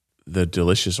mean, the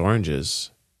delicious oranges,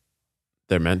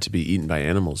 they're meant to be eaten by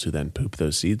animals who then poop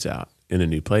those seeds out in a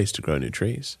new place to grow new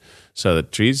trees. So the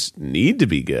trees need to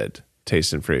be good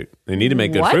tasting fruit. They need to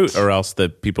make good What? fruit, or else the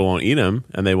people won't eat them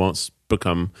and they won't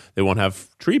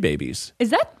have tree babies. Is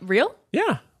that real?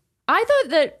 Yeah. I thought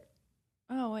that.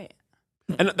 Oh, wait.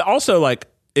 And also, like,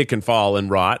 it can fall and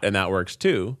rot, and that works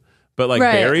too. But like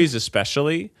Right. berries,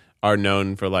 especially, are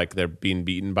known for like they're being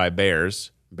beaten by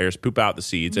bears. Bears poop out the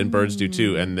seeds, and birds do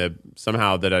too. And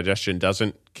somehow the digestion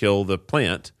doesn't kill the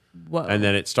plant, Whoa. and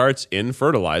then it starts in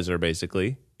fertilizer,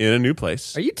 basically in a new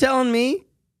place. Are you telling me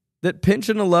that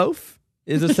pinching a loaf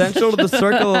is essential to the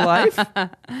circle of life?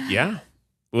 Yeah,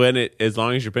 as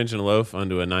long as you're pinching a loaf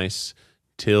onto a nice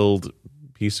tilled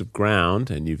piece of ground,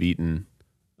 and you've eaten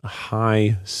a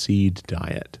high seed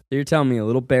diet. You're telling me a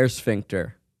little bear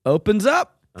sphincter opens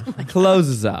up,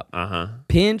 closes up,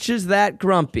 pinches that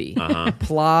grumpy,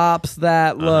 plops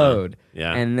that load,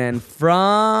 Yeah. and then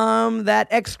from that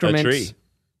excrement, A tree.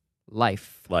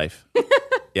 life.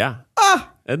 Yeah.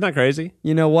 Isn't that crazy?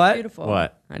 You know what? Beautiful.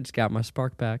 What? I just got my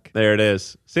spark back. There it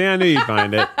is. See, I knew you'd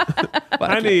find it.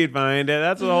 I knew you'd find it.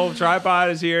 That's the whole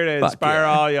tripod is here to inspire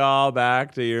all y'all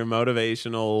back to your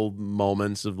motivational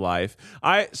moments of life.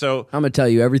 I'm gonna tell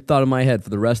you every thought in my head for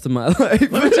the rest of my life.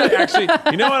 let me tell you, actually,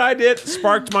 you know what I did?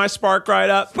 Sparked my spark right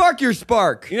up. Spark your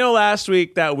spark. You know, last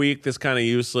week, that's kind of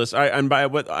useless. And by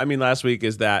what I mean last week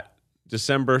is that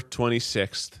December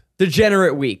 26th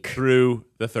Degenerate week. through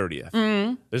the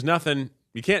 30th. There's nothing.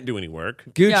 You can't do any work.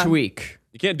 Gooch Yeah. week.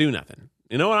 You can't do nothing.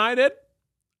 You know what I did?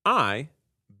 I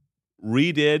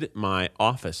redid my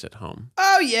office at home.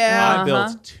 Oh yeah. I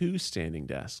built 2 standing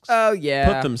desks. Oh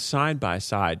yeah. Put them side by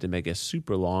side to make a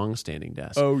super long standing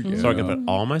desk. Oh, yeah. So I can put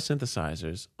all my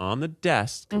synthesizers on the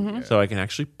desk so I can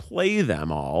actually play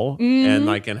them all and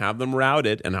I can have them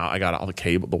routed. And I got all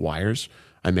the wires.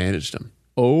 I managed them.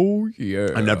 Oh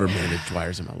yeah. I never managed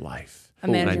wires in my life. A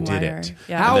managing and I did wire. it.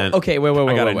 Yeah. How? And then Okay, wait.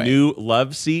 I got a wait. new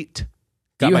love seat.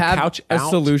 Do Got you my have couch a out.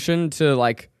 solution to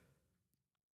like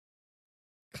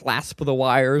clasp the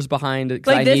wires behind it?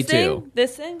 'Cause Like I this need thing? to.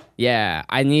 This thing? Yeah,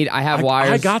 I have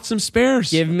wires. I got some spares.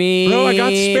 Give me, Bro, I got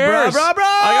spares. bro.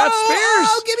 I got spares.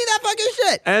 Oh, give me that fucking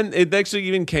shit. And it actually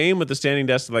even came with the standing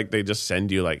desk. Like they just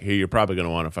send you like, here, you're probably going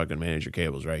to want to fucking manage your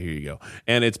cables, right? Here you go.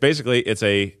 And it's basically, it's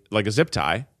a zip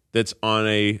tie that's on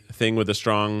a thing with a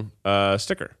strong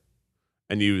sticker.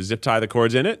 And you zip tie the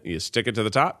cords in it. You stick it to the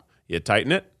top. You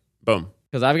tighten it. Boom.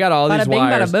 Because I've got all Bada these bing, bada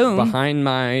wires boom. behind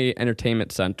my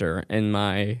entertainment center in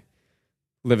my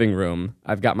living room.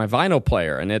 I've got my vinyl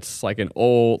player, and it's like an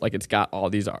old, like it's got all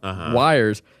these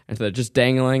wires, and so they're just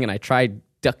dangling. And I tried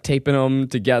duct taping them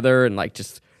together and like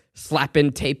just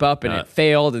slapping tape up, and it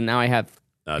failed. And now I have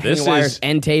hanging wires,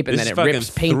 end tape, and then it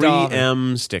rips paint off.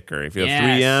 3M sticker. If you have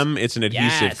Yes. 3M, it's an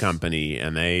adhesive Yes. company,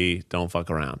 and they don't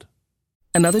fuck around.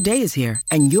 Another day is here,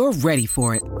 and you're ready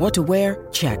for it. What to wear?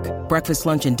 Check. Breakfast,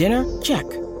 lunch, and dinner? Check.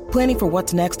 Planning for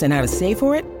what's next and how to save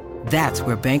for it? That's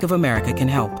where Bank of America can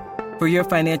help. For your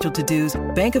financial to-dos,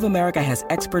 Bank of America has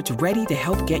experts ready to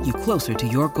help get you closer to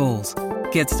your goals.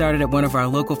 Get started at one of our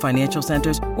local financial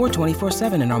centers or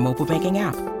 24/7 in our mobile banking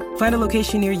app. Find a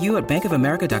location near you at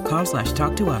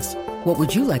bankofamerica.com/talktous. What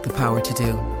would you like the power to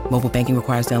do? Mobile banking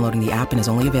requires downloading the app and is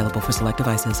only available for select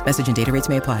devices. Message and data rates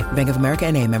may apply. Bank of America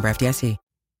N.A., member FDIC.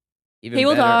 Even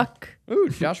Cable better. talk. Ooh,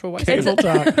 Joshua White. Cable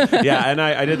talk. Yeah, and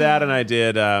I did that, and I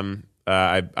did.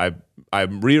 I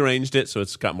rearranged it so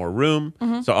it's got more room.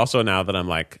 So also now that I'm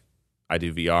like, I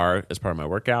do VR as part of my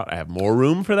workout, I have more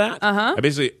room for that. I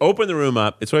basically open the room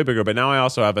up. It's way bigger, but now I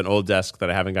also have an old desk that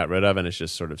I haven't got rid of, and it's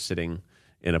just sort of sitting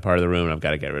in a part of the room, and I've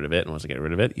got to get rid of it. And once I get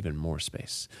rid of it, even more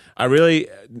space.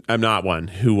 I'm not one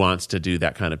who wants to do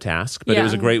that kind of task, but it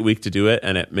was a great week to do it,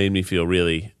 and it made me feel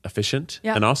really efficient.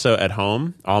 Yeah. And also at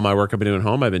home, all my work I've been doing at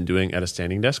home, I've been doing at a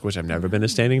standing desk, which I've never been a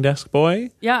standing desk boy,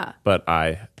 Yeah. but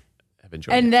I have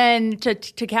enjoyed it. And then to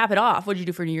cap it off, what did you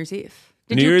do for New Year's Eve?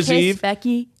 Did New you Year's kiss Eve?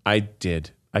 Becky? I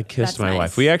did. I kissed That's my nice.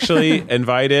 wife. We actually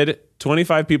invited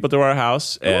 25 people to our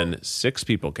house, and 6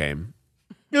 people came.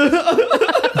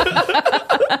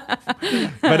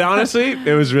 But honestly,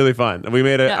 it was really fun. We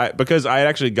made because I had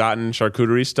actually gotten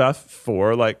charcuterie stuff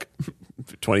for like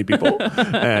 20 people,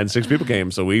 and 6 people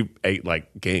came, so we ate like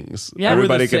kings. Yeah.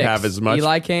 Everybody Who were could the have 6? as much.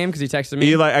 Eli came because he texted me.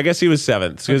 Eli, I guess he was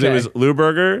 7th because it Okay. was Lou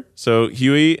Berger, so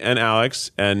Huey and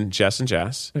Alex and Jess and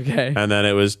Jess. Okay. And then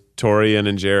it was Torian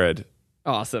and Jared.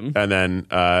 Awesome. And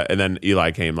then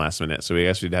Eli came last minute, so we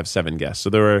guess we'd have 7 guests. So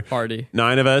there were Party.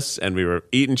 9 of us, and we were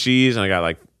eating cheese.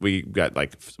 And we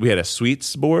had a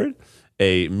sweets board,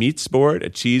 a meats board, a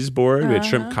cheese board, we had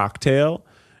shrimp cocktail,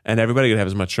 and everybody could have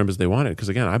as much shrimp as they wanted. Because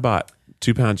again, I bought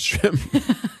 2 pounds shrimp,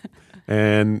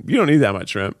 and you don't need that much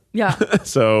shrimp. Yeah.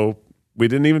 So we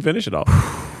didn't even finish it all.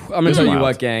 I'm going to tell you Wild.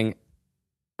 what, gang.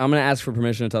 I'm going to ask for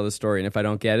permission to tell this story, and if I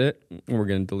don't get it, we're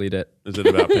going to delete it. Is it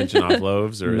about pinching off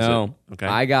loaves, or No. Is it okay?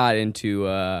 I got into,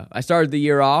 I started the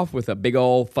year off with a big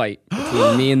old fight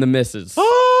between me and the missus.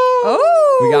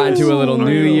 Oh. We got into a little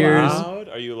New Year's,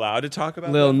 Are you allowed to talk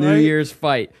about little that New fight? Year's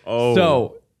fight. Oh.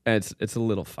 So it's a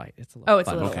little fight. It's a little It's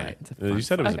a fun little fight. fight. It's a fun You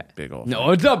said it was Okay. a big old.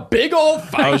 No, it's a big old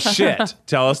fight. Oh shit!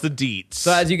 Tell us the deets.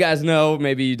 So as you guys know,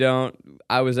 maybe you don't,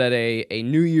 I was at a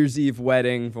New Year's Eve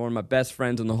wedding for one of my best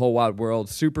friends in the whole wide world.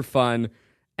 Super fun.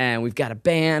 And we've got a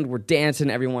band. We're dancing.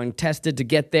 Everyone tested to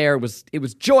get there. It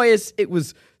was joyous. It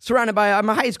was surrounded by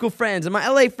my high school friends and my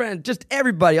LA friends, just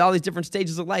everybody, all these different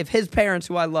stages of life. His parents,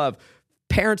 who I love,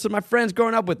 parents of my friends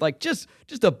growing up with, like just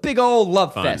a big old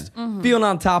love fest. Feeling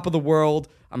on top of the world.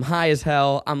 I'm high as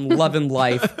hell. I'm loving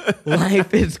life.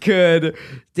 Life is good.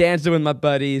 Dancing with my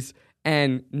buddies.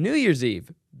 And New Year's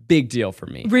Eve, big deal for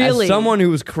me. Really? As someone who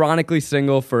was chronically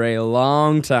single for a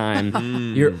long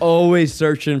time, you're always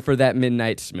searching for that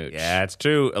midnight smooch. Yeah, it's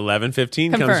true.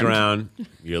 11:15 comes Confirmed. around.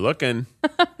 You're looking.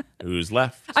 Who's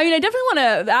left? I mean, I definitely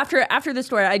want to, after this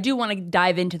story, I do want to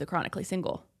dive into the chronically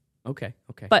single. Okay.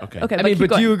 But, Okay. okay. I mean, keep but do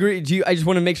going. you agree? I just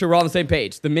want to make sure we're all on the same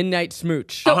page. The midnight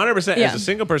smooch. 100%. yeah. As a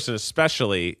single person,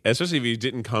 especially if you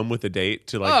didn't come with a date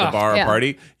to like the Ugh. bar or Yeah.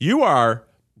 party, you are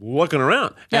looking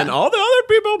around, and Yeah. all the other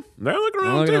people, they're looking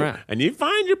around looking too. around. And you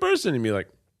find your person, and you're like,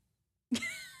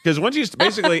 because once you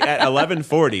basically at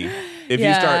 11:40, if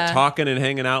you start Yeah. talking and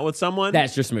hanging out with someone,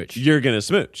 That's your smooch. you're gonna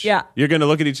smooch. Yeah. You're gonna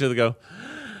look at each other and go,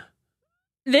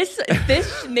 This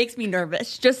makes me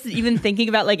nervous. Just even thinking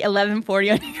about like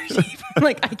 11:40 on New Year's Eve. I'm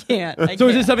like, I can't. So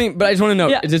is this something, but I just want to know,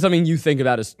 Yeah. is this something you think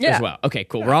about as Yeah. well? Okay,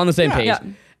 cool. We're all on the same page. Yeah.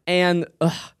 And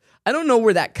I don't know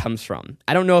where that comes from.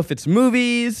 I don't know if it's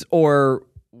movies or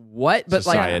what, but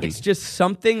like Society. it's just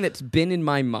something that's been in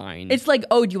my mind. It's like,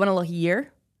 oh, do you want a lucky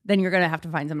year? Then you're gonna have to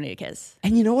find somebody to kiss.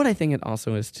 And you know what I think it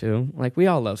also is too? Like we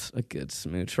all love a good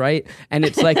smooch, right? And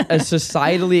it's like a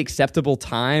societally acceptable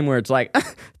time where it's like,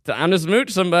 time to smooch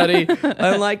somebody.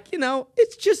 And like,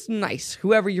 it's just nice.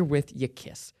 Whoever you're with, you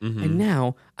kiss. And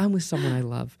now I'm with someone I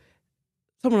love,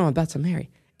 someone I'm about to marry,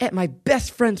 at my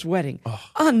best friend's wedding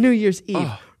on New Year's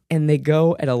Eve. And they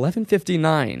go at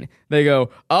 11:59. They go,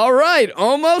 all right,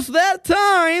 almost that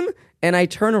time. And I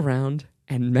turn around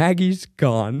and Maggie's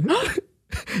gone.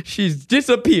 She's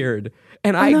disappeared.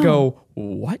 And I go,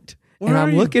 what? Where and are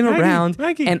I'm you? looking Maggie, around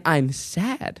Maggie. and I'm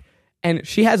sad. And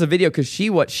she has a video because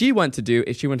what she went to do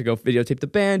is she went to go videotape the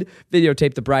band,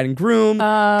 videotape the bride and groom,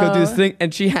 go do this thing.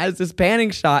 And she has this panning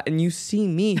shot and you see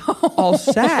me all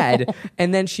sad.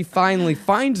 And then she finally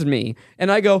finds me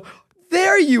and I go,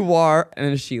 there you are. And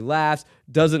then she laughs,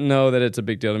 doesn't know that it's a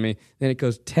big deal to me. Then it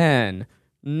goes 10,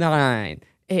 9,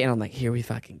 8. And I'm like, here we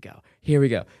fucking go. Here we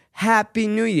go. Happy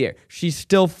New Year. She's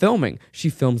still filming. She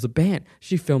films the band.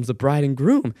 She films the bride and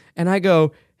groom. And I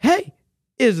go, hey,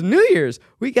 it's New Year's.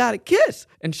 We got to kiss.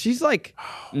 And she's like,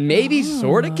 maybe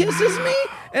sort of kisses me.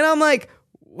 And I'm like,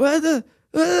 what the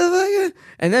fuck?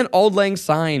 And then Auld Lang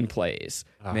Syne plays.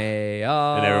 May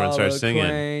all And everyone starts singing.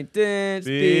 acquaintance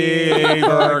Be be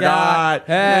forgot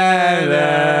and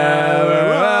never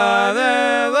run.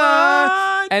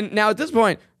 And now at this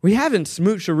point, we haven't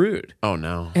smoocharooed. oh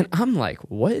no. And I'm like,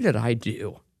 what did I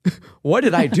do? What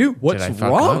did I do? What's I fuck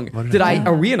wrong? up? What did I do?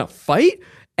 Are we in a fight?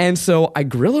 And so I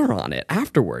grill her on it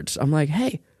afterwards. I'm like,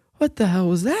 hey, what the hell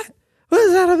was that? What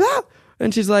is that about?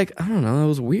 And she's like, I don't know. That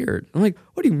was weird. I'm like,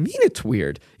 what do you mean it's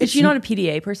weird? Is she not a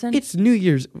PDA person? It's New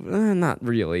Year's. Not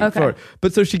really. Okay.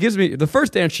 But so she gives me, the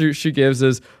first answer she gives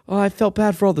is, oh, I felt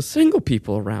bad for all the single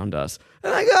people around us.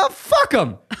 And I go, oh, fuck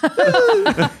them. What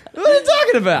are you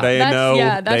talking about? They That's- know.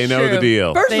 yeah, that's they know the true.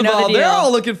 deal. First They of know the all, they're deal.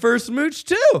 all looking for a smooch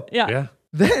too. yeah. yeah.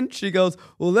 Then she goes,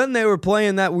 well, then they were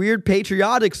playing that weird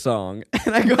patriotic song.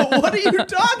 And I go, what are you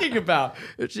talking about?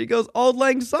 And she goes, Auld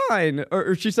Lang Syne.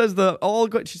 Or she says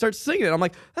she starts singing it. I'm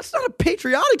like, that's not a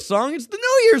patriotic song. It's the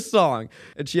New Year's song.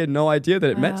 And she had no idea that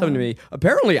it meant something to me.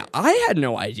 Apparently, I had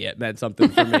no idea it meant something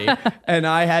for me. And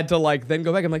I had to then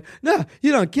go back. I'm like, no,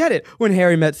 you don't get it. When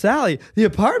Harry Met Sally, The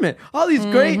Apartment, all these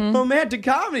great romantic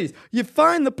comedies, you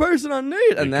find the person on New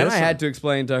Year's. And then I had to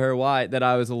explain to her why that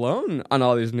I was alone on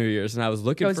all these New Year's. And I was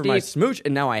looking for my smooch,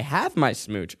 and now I have my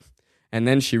smooch. And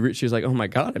then she was like, oh my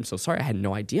God, I'm so sorry. I had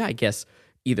no idea. I guess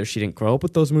either she didn't grow up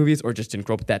with those movies or just didn't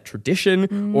grow up with that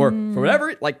tradition or for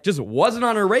whatever, just wasn't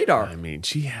on her radar. I mean,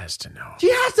 she has to know.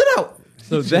 She has to know.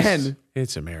 So then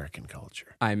it's American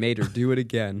culture. I made her do it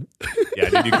again. Yeah,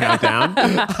 did you count down?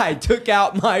 I took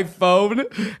out my phone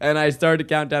and I started to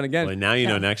count down again. Well, now you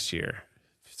know next year.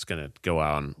 It's gonna go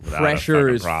on without pressure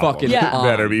a is problem. fucking on.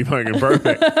 Better be fucking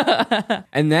perfect.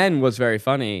 And then what's very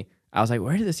funny, I was like,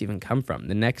 where did this even come from?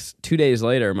 The next 2 days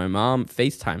later, my mom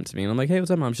FaceTimes me and I'm like, hey,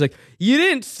 what's up, Mom? She's like, you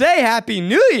didn't say Happy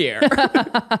New Year.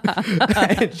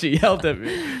 And she yelled at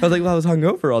me. I was like, well, I was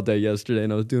hungover all day yesterday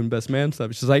and I was doing best man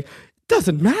stuff. She's like,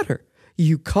 doesn't matter.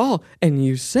 You call and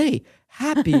you say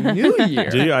Happy New Year.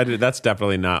 Do you? That's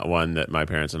definitely not one that my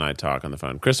parents and I talk on the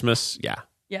phone. Christmas, yeah.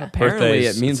 Yeah. Apparently,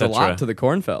 Birthdays, it means a etc. lot to the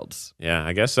Kornfelds. Yeah,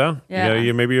 I guess so. Yeah.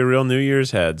 You maybe you're real New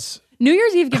Year's heads. New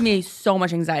Year's Eve gives me so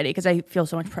much anxiety because I feel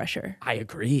so much pressure. I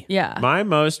agree. Yeah. My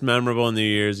most memorable New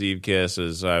Year's Eve kiss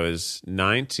is I was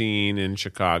 19 in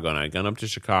Chicago, and I'd gone up to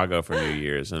Chicago for New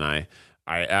Year's, and I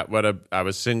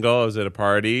was single. I was at a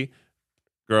party.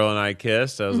 Girl and I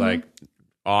kissed. I was like,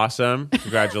 awesome,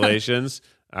 congratulations.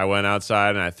 I went outside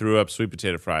and I threw up sweet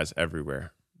potato fries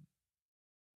everywhere.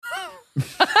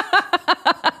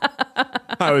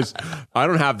 I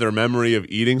don't have the memory of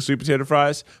eating sweet potato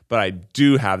fries, but I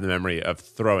do have the memory of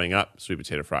throwing up sweet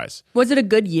potato fries. Was it a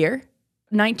good year?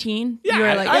 19? Yeah, You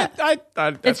were like,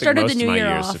 I think started most the new of my year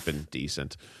years off. have been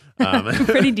decent.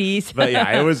 Pretty decent. But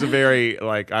yeah, it was a very,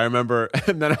 I remember,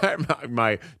 and then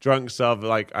my drunk self,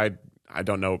 I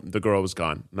don't know, the girl was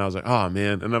gone. And I was like, oh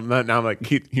man. And now I'm like,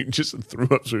 Keith, you just threw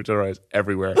up sweet potato fries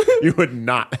everywhere. You would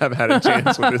not have had a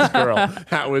chance with this girl.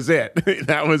 That was it.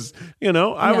 That was,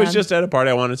 I was just at a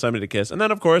party. I wanted somebody to kiss. And then,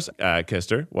 of course, kissed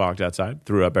her, walked outside,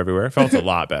 threw up everywhere. Felt a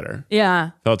lot better.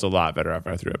 Yeah. Felt a lot better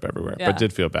after I threw up everywhere. Yeah. But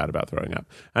did feel bad about throwing up.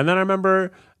 And then I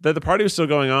remember that the party was still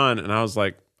going on. And I was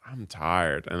like, I'm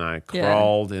tired. And I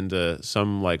crawled into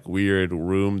some weird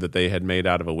room that they had made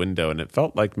out of a window. And it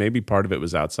felt like maybe part of it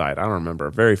was outside. I don't remember.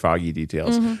 Very foggy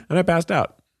details. And I passed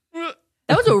out.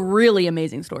 That was a really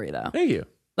amazing story, though. Thank you.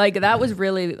 That was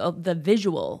really the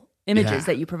visual images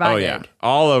that you provided. Oh, yeah.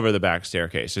 All over the back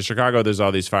staircase. In Chicago, there's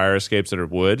all these fire escapes that are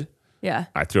wood. Yeah.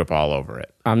 I threw up all over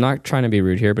it. I'm not trying to be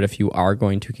rude here, but if you are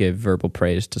going to give verbal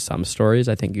praise to some stories,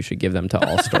 I think you should give them to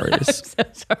all stories.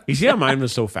 You see how mine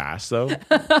was so fast, though?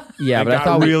 Yeah, but I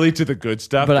thought really to the good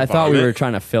stuff. But I thought we were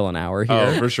trying to fill an hour here.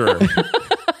 Oh, for sure.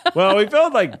 Well, we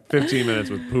filled 15 minutes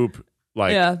with poop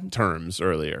terms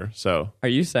earlier. So Are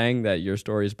you saying that your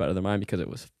story is better than mine because it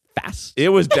was fast? it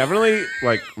was definitely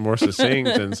more succinct,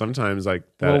 and sometimes that.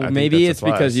 I think maybe that's it's a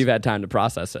plus. because you've had time to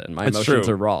process it, and my That's emotions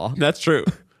true. are raw. That's true.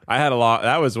 I had a lot.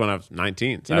 That was when I was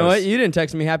 19. So You know what? You didn't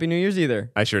text me Happy New Year's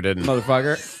either, I sure didn't.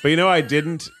 motherfucker. But I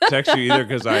didn't text you either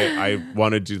because I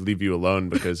wanted to leave you alone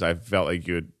because I felt like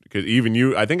you would. Because even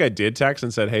you, I think I did text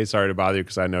and said, "Hey, sorry to bother you,"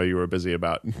 because I know you were busy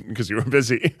because you were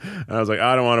busy. And I was like,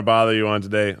 "I don't want to bother you on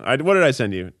today." What did I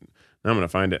send you? I'm gonna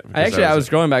find it. I was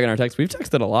scrolling back in our text. We've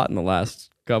texted a lot in the last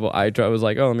couple. I was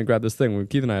like, oh, let me grab this thing.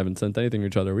 Keith and I haven't sent anything to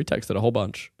each other. We texted a whole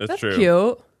bunch. That's That's true.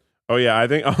 cute. Oh yeah, I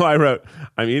think. I wrote,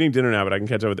 "I'm eating dinner now, but I can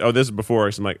catch up with." Oh, this is before.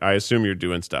 So I'm like, I assume you're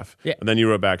doing stuff. Yeah. And then you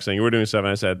wrote back saying you were doing stuff, and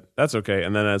I said that's okay.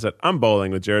 And then I said I'm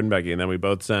bowling with Jared and Becky, and then we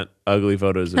both sent ugly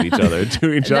photos of each other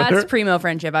to each other. That's primo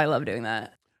friendship. I love doing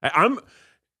that. I'm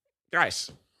guys.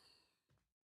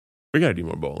 We gotta do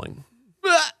more bowling.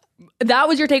 That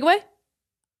was your takeaway?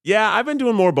 Yeah, I've been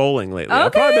doing more bowling lately.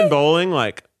 I've probably been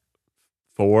bowling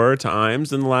 4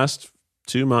 times in the last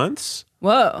 2 months,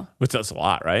 Whoa. which that's a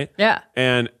lot, right? Yeah.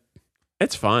 And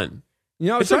it's fun.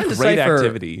 I was It's a trying to great decipher-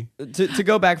 activity. To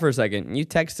go back for a second, you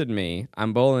texted me,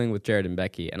 I'm bowling with Jared and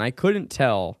Becky, and I couldn't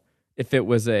tell if it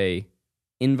was a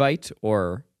invite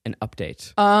or an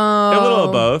update. A little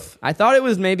of both. I thought it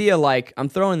was maybe a I'm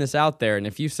throwing this out there, and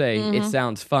if you say it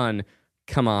sounds fun,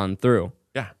 come on through.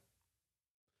 Yeah.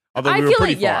 Although I we were feel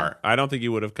pretty like, yeah. far. I don't think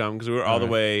you would have come because we were all the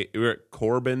way. We were at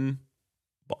Corbin.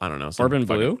 I don't know. Corbin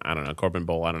Blue? I don't know. Corbin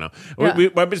Bowl. I don't know. Yeah.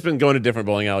 We've just been going to different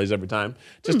bowling alleys every time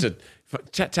just to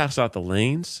test out the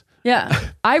lanes. Yeah.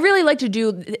 I really like to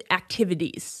do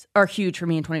activities are huge for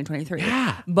me in 2023.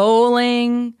 Yeah.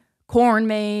 Bowling, corn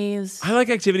maze. I like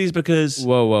activities because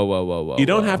Whoa. you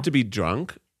don't have to be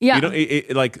drunk. Yeah. You don't,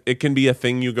 it can be a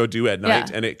thing you go do at night,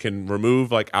 Yeah. and it can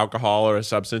remove like alcohol or a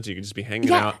substance. You can just be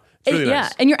hanging out. It's really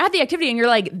nice. And you're at the activity and you're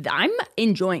like, I'm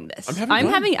enjoying this.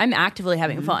 I'm actively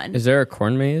having fun. Is there a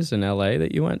corn maze in LA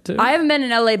that you went to? I haven't been in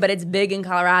LA, but it's big in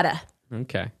Colorado.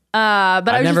 Okay. But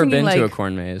I've never been like, to a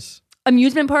corn maze.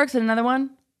 Amusement parks is another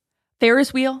one.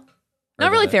 Ferris wheel.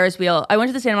 Not really Ferris wheel. I went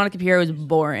to the Santa Monica Pier. It was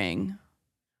boring.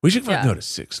 We should go to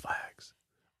Six Flags.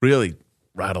 Really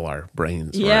rattle our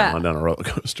brains around on a roller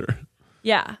coaster.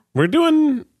 Yeah. We're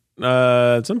doing,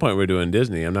 at some point we're doing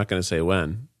Disney. I'm not going to say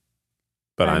when,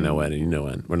 but I know when and you know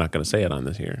when. We're not going to say it on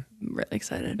this here. I'm really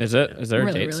excited. Is it? Is there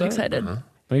a date really set? excited. Uh-huh.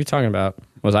 What are you talking about?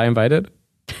 Was I invited?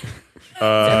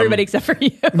 Everybody except for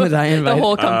you. Was I invited? The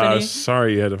whole company.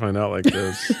 Sorry you had to find out like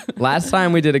this. Last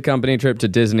time we did a company trip to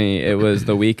Disney, it was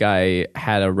the week I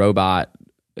had a robot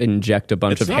inject a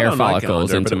bunch It's of not hair on my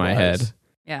follicles calendar, into but it my was. head.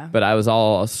 Yeah. But I was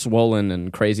all swollen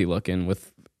and crazy looking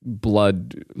with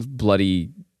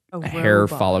bloody hair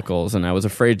robot. follicles, and I was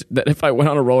afraid that if I went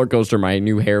on a roller coaster, my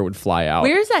new hair would fly out.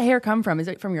 Where does that hair come from? Is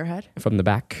it from your head? From the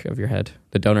back of your head,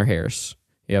 the donor hairs.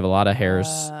 You have a lot of hairs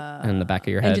in the back of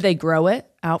your head. And do they grow it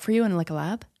out for you in like a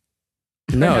lab?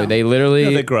 No, they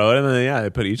literally they grow it and then they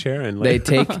put each hair in. they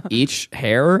take each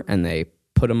hair and they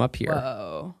put them up here.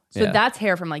 Whoa. So Yeah. that's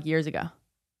hair from like years ago.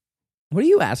 What are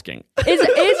you asking? Is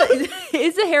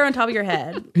the hair on top of your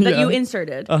head that you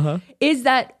inserted? Is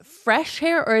that fresh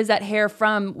hair or is that hair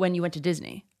from when you went to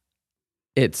Disney?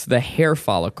 It's the hair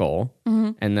follicle,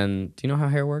 and then do you know how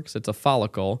hair works? It's a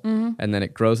follicle, and then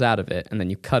it grows out of it, and then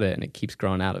you cut it, and it keeps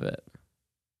growing out of it.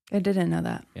 I didn't know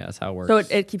that. Yeah, that's how it works. So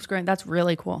it keeps growing. That's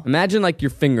really cool. Imagine like your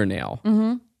fingernail.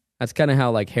 That's kind of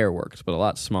how like hair works, but a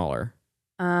lot smaller.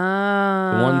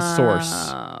 One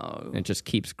source. And it just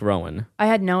keeps growing. I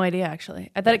had no idea actually.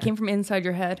 I thought it came from inside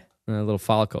your head. Little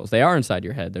follicles. They are inside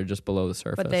your head. They're just below the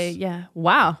surface. But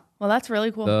wow. Well, that's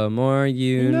really cool. The more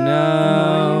you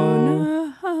know.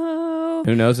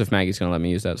 Who knows if Maggie's going to let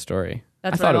me use that story?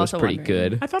 That's I what thought I'm it was also pretty wondering.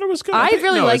 good. I thought it was good. I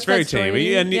really no, liked it's very that tame.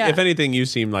 story. And Yeah. if anything, you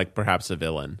seem like perhaps a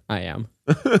villain. I am.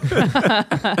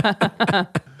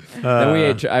 Then we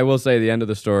ate. I will say the end of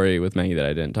the story with Maggie that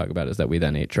I didn't talk about is that we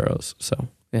then ate churros. So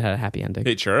it had a happy ending.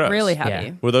 Hey, churros. Really happy.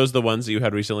 Yeah. Were those the ones that you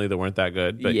had recently that weren't that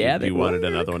good? But Yeah, they you wanted were.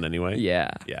 another one anyway?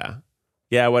 Yeah.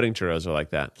 Yeah, wedding churros are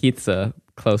like that. Keith's a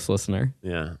close listener.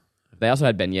 Yeah. They also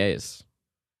had beignets.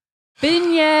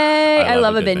 Beignet. I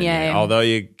love a good beignet. Although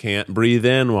you can't breathe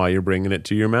in while you're bringing it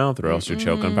to your mouth, or else you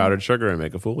choke on powdered sugar and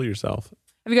make a fool of yourself.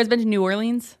 Have you guys been to New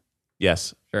Orleans?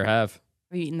 Yes. Sure have.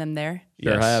 Have you eaten them there?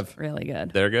 Sure Yes. have. Really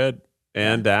good. They're good.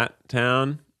 And that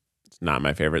town, it's not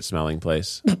my favorite smelling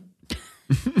place.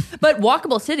 But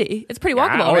walkable city. It's pretty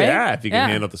walkable, oh, right? yeah, if you can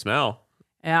handle the smell.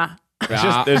 Yeah. It's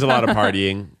just, there's a lot of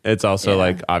partying. It's also Yeah.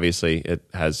 like, obviously, it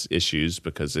has issues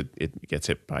because it gets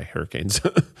hit by hurricanes.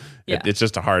 Yeah. It's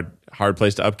just a hard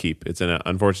place to upkeep. It's an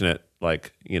unfortunate,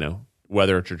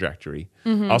 weather trajectory.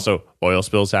 Also, oil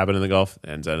spills happen in the Gulf,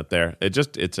 ends up there.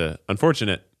 It's a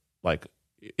unfortunate,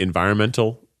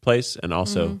 environmental place, and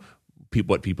also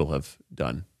what people have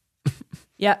done.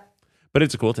 Yeah. But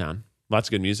it's a cool town. Lots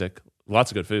of good music. Lots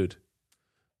of good food.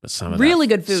 But some of Really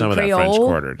that, good food. Some of that French Creole.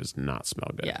 Quarter does not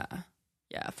smell good. Yeah.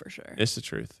 Yeah, for sure. It's the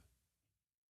truth.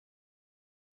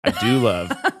 I do love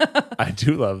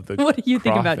the What do you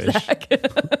think about crawfish. Zach?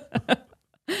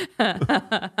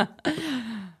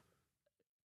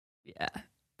 Yeah.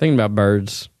 Thinking about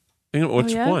birds. Think of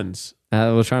which yeah? ones? I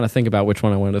was trying to think about which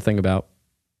one I wanted to think about.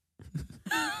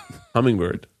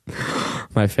 Hummingbird.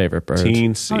 My favorite bird.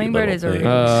 Teensy Hummingbird little is a thing.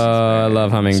 really I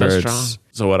love So hummingbirds. strong.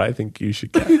 So what I think you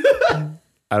should get.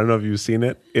 I don't know if you've seen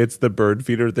it. It's the bird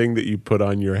feeder thing that you put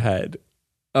on your head.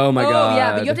 Oh my god.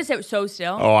 yeah, but you have to sit so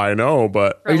still. Oh, I know,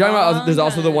 but Are you talking about? long There's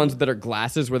also the time. ones that are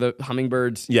glasses where the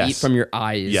hummingbirds Yes. eat from your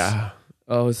eyes. yeah,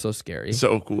 Oh, it's so scary.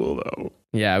 so cool though.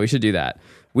 Yeah, we should do that.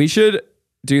 We should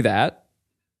do that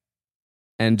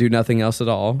and do nothing else at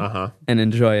all and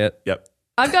enjoy it. Yep.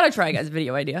 I've got to try, guys,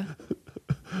 video idea.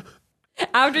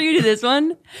 After you do this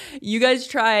one, you guys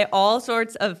try all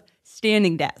sorts of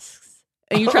standing desks.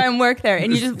 And you try and work there,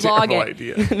 and you just vlog Terrible it.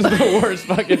 idea. It's the worst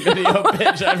fucking video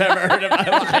pitch I've ever heard in my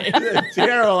life.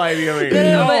 Terrible idea.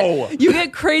 No, but you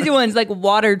get crazy ones like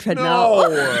water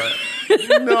treadmill.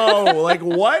 No, like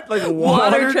what? Like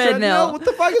Water treadmill. What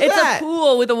the fuck is It's that? a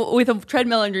pool with a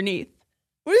treadmill underneath.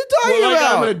 What are you talking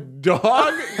about? I'm a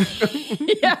dog.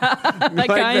 Yeah, Like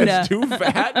kind that's of. too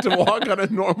fat to walk on a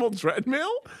normal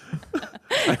treadmill.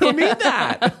 I don't need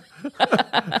that.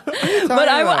 But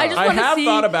I just I want to have see.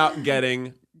 thought about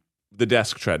getting the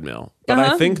desk treadmill, but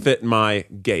I think that my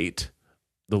gait,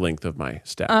 the length of my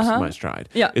steps, my stride,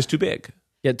 is too big.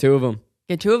 Get 2 of them.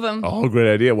 Get 2 of them. Oh,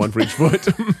 great idea. One for each foot.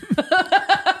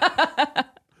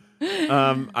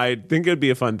 I think it'd be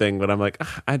a fun thing, but I'm like,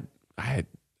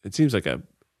 it seems like a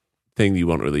thing you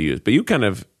won't really use. But you kind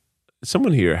of,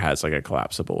 someone here has like a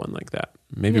collapsible one like that.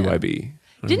 Maybe YB.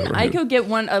 Didn't Aiko get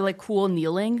one, a like cool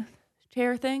kneeling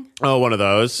chair thing? Oh, one of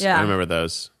those? Yeah. I remember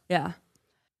those. Yeah.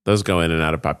 Those go in and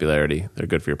out of popularity. They're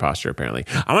good for your posture, apparently.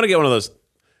 I want to get one of those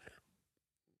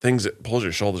things that pulls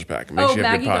your shoulders back and makes you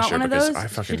have Maggie good posture. got one of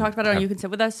those. She talked about it on You Can Sit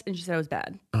With Us, and she said it was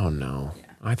bad. Oh, no. Yeah.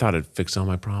 I thought it'd fix all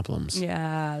my problems.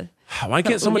 Yeah. Why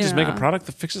can't someone just make a product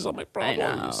that fixes all my problems? I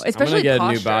know. I'm Especially going to get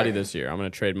posture. a new body this year. I'm going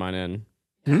to trade mine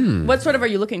in. What sort of are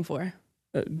you looking for?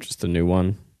 Just a new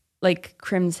one. Like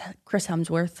Chris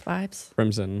Hemsworth vibes?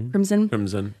 Crimson.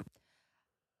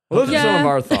 Well, those are some of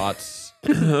our thoughts.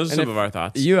 Those are some of our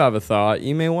thoughts. You have a thought.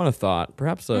 You may want a thought.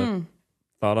 Perhaps a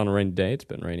thought on a rainy day. It's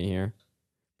been rainy here.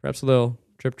 Perhaps a little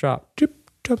drip drop.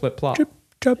 Flip plop.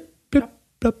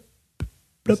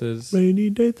 This is Rainy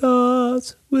Day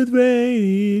Thoughts with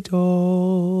Rainy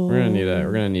Talk. We're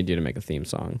gonna need you to make a theme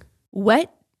song.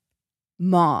 Wet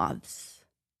moths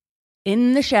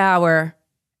in the shower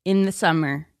in the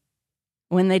summer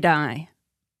when they die.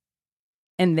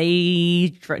 And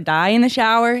they die in the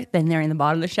shower, then they're in the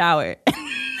bottom of the shower.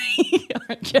 They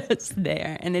are just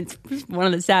there. And it's one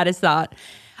of the saddest thoughts.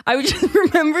 I was just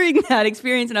remembering that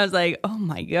experience and I was like, oh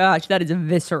my gosh, that is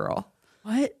visceral.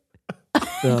 What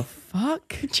The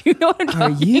fuck? do you know what I'm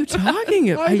talking talking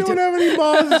about? I don't have any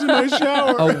moths in my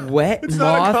shower. A wet It's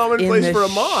moth not a common in place the for a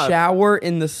moth. shower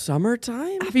in the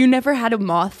summertime? Have you never had a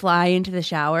moth fly into the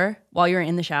shower while you're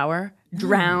in the shower,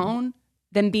 drown,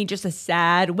 then be just a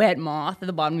sad, wet moth at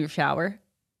the bottom of your shower?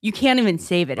 You can't even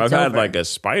save it. It's I've had over. like a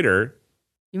spider.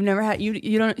 You've never had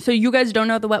you don't. So you guys don't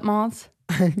know the wet moths?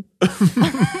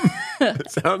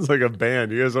 It sounds like a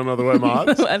band. You guys don't know the Wet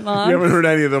Moths? Wet Moths? You haven't heard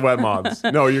any of the Wet Moths.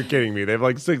 No, you're kidding me. They have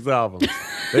like 6 albums.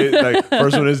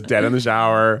 First one is Dead in the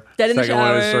Shower. Dead in the Second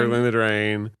one is Shower. Circling the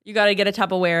Drain. You got to get a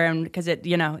Tupperware, and because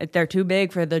they're too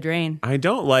big for the drain. I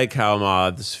don't like how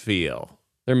moths feel,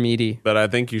 They're meaty. but I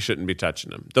think you shouldn't be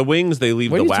touching them. The wings, they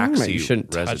leave What the are you talking about? waxy You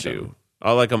shouldn't touch residue. them.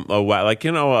 Oh, like like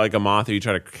a moth, or you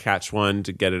try to catch one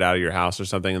to get it out of your house or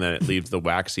something, and then it leaves the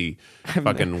waxy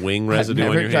fucking wing residue I've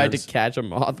on never your tried hands. to catch a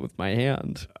moth with my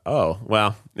hand. Oh,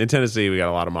 well, in Tennessee, we got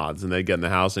a lot of moths, and they'd get in the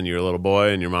house, and you're a little boy,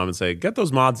 and your mom would say, get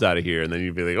those moths out of here. And then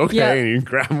you'd be like, okay. Yeah. And you'd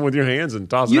grab them with your hands and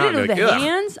toss You them out. did it and with be the like, "Ugh."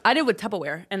 hands? I did with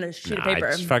Tupperware and a sheet of paper.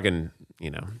 It's fucking,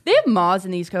 They have moths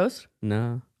in the East Coast.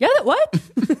 No. Yeah, what?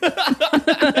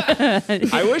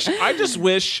 I just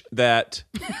wish that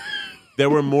there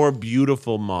were more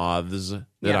beautiful moths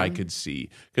that I could see.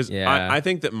 Because Yeah. I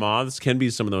think that moths can be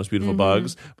some of the most beautiful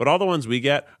bugs, but all the ones we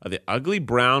get are the ugly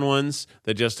brown ones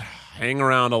that just hang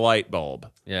around a light bulb.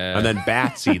 Yeah. And then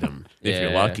bats eat them if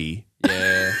you're Yeah. lucky.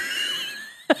 Yeah.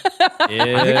 I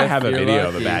think I have a video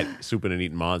of a bat swooping and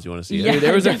eating moths. You want to see Yeah. it? Dude,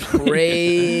 there was a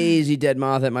crazy dead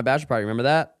moth at my bachelor party. Remember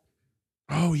that?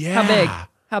 Oh, yeah. How big?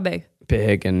 How big?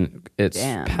 Big, and its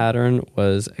Damn. pattern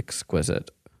was exquisite.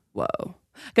 Whoa.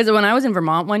 Because when I was in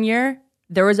Vermont one year,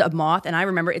 there was a moth, and I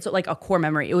remember it's like a core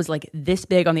memory. It was like this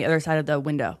big on the other side of the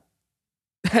window.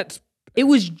 It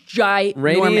was giant.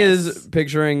 Rainey is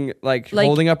picturing like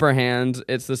holding up her hand.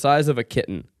 It's the size of a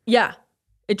kitten. Yeah.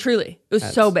 It was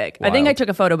That's so big. I think I wild. took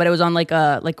a photo, but it was on like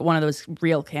one of those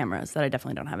real cameras that I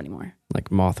definitely don't have anymore. Like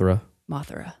Mothra.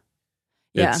 Mothra.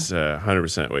 Yeah. It's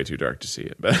 100% way too dark to see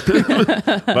it.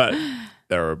 But, but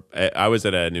I was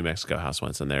at a New Mexico house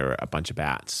once, and there were a bunch of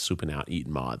bats swooping out,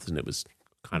 eating moths, and it was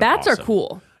kind of Bats awesome. are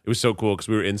cool. It was so cool because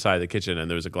we were inside the kitchen, and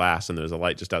there was a glass, and there was a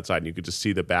light just outside, and you could just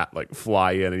see the bat like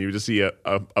fly in, and you would just see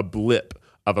a blip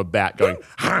of a bat going,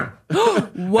 "Huh." Whoa.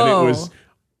 And it was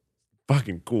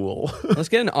fucking cool. Let's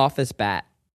get an office bat.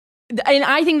 And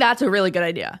I think that's a really good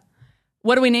idea.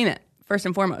 What do we name it, first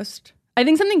and foremost? I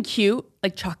think something cute,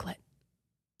 like chocolate.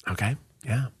 Okay,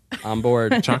 yeah. On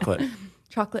board. Chocolate.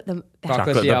 Chocolate the bat.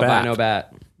 Chocolate the the albino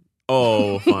bat. bat.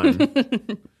 Oh, fun.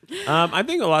 I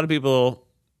think a lot of people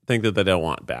think that they don't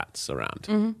want bats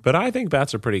around. But I think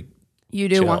bats are pretty You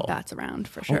do chill. want bats around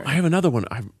for sure. Oh, I have another one.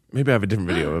 Maybe I have a different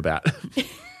video of a bat.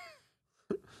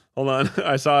 Hold on.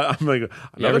 I'm like,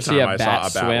 another ever see time a I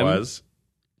bat saw a bat swim? was.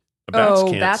 Bats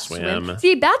can't bats swim.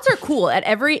 See, bats are cool. At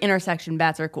every intersection,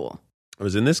 bats are cool. I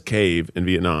was in this cave in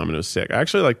Vietnam, and it was sick. I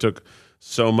actually took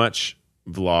so much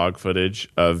vlog footage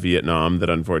of Vietnam that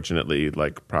unfortunately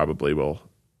probably will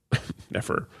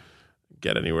never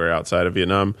get anywhere outside of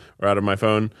Vietnam or out of my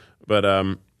phone. But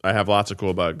I have lots of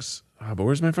cool bugs. Oh, but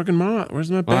where's my fucking moth? Where's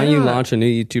my bat? Why don't you launch a new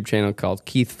YouTube channel called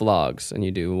Keith Vlogs, and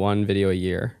you do one video a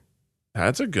year?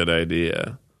 That's a good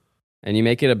idea. and you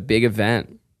make it a big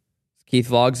event. It's Keith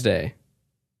Vlogs Day.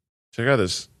 Check out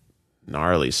this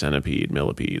gnarly centipede,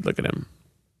 millipede. Look at him.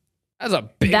 That's a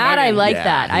big That I fucking- like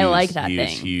that. I like that He was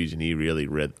thing. huge, and he really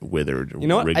withered. You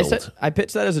know what? Wriggled. I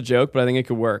pitched that as a joke, but I think it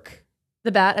could work.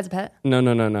 The bat as a pet? No.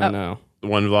 Oh.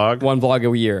 One vlog. One vlog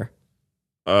a year.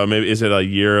 Maybe is it a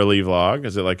yearly vlog?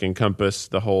 Is it like encompass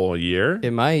the whole year?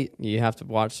 It might. You have to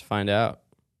watch to find out.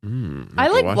 I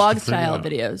like Watch vlog to style find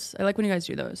out. videos. I like when you guys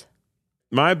do those.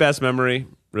 My best memory,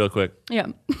 real quick. Yeah.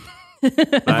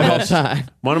 My All best- time.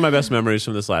 One of my best memories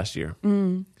from this last year,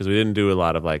 because we didn't do a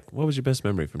lot of like, what was your best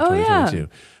memory from Oh, yeah. 2022?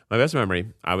 My best memory,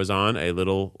 I was on a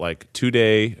little like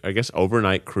 2-day, I guess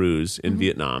overnight cruise in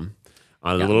Vietnam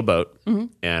on a little boat,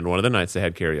 and one of the nights they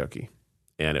had karaoke,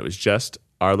 and it was just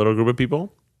our little group of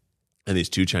people and these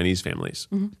 2 Chinese families.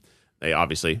 They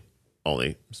obviously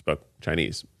only spoke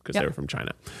Chinese because they were from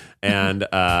China, and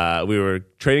we were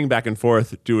trading back and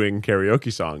forth doing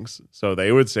karaoke songs. So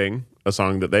they would sing a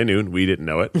song that they knew and we didn't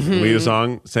know it. We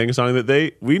sang a song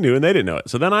that we knew and they didn't know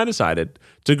it. So then I decided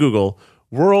to Google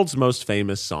world's most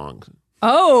famous songs.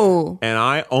 Oh. And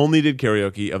I only did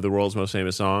karaoke of the world's most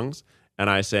famous songs.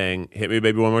 And I sang Hit Me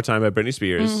Baby One More Time by Britney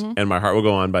Spears and My Heart Will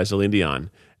Go On by Celine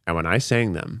Dion. And when I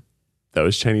sang them,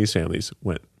 those Chinese families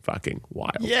went fucking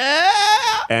wild. Yeah.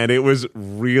 And it was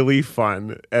really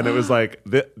fun. And it was like,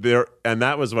 and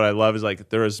that was what I love is like,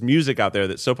 there is music out there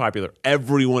that's so popular,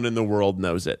 everyone in the world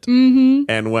knows it.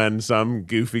 And when some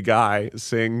goofy guy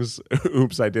sings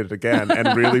Oops, I Did It Again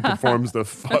and really performs the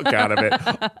fuck out of it,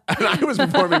 and I was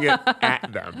performing it at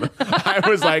them. I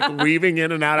was like weaving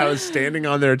in and out. I was standing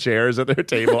on their chairs at their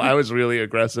table. I was really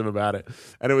aggressive about it.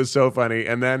 And it was so funny.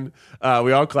 And then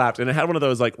we all clapped, and it had one of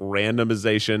those like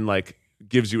randomization, like,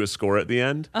 gives you a score at the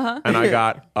end, and I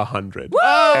got 100. And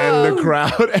the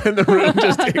crowd and the room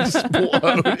just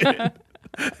exploded.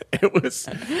 It was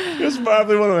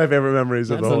probably one of my favorite memories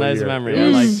of the whole That's a nice year. memory. It I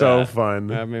was like so that. fun.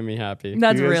 That made me happy.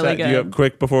 That's Do you guys really have- good. Do you have,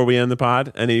 quick before we end the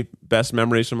pod, any best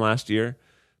memories from last year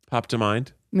pop to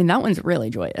mind? I mean, that one's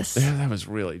really joyous. Yeah, that was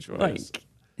really joyous. Like,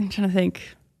 I'm trying to think.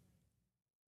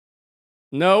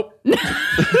 Nope.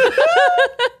 I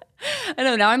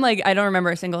know. Now I'm like, I don't remember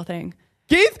a single thing.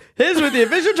 Keith, here's with the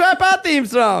official Tripod theme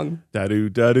song. Da-doo,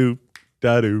 da-doo,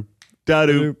 da-doo,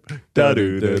 da-doo,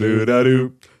 da-doo, da-doo,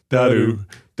 da-doo, da-doo,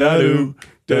 da-doo,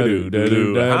 da-doo,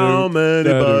 da-doo. How many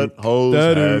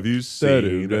buttholes have you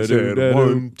seen? I said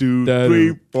 1, 2,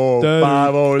 3, 4,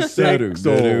 5, or 6,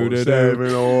 or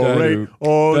 7, or 8,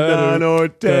 or 9, or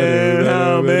 10.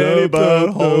 How many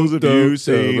buttholes have you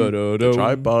seen? The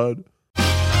tripod.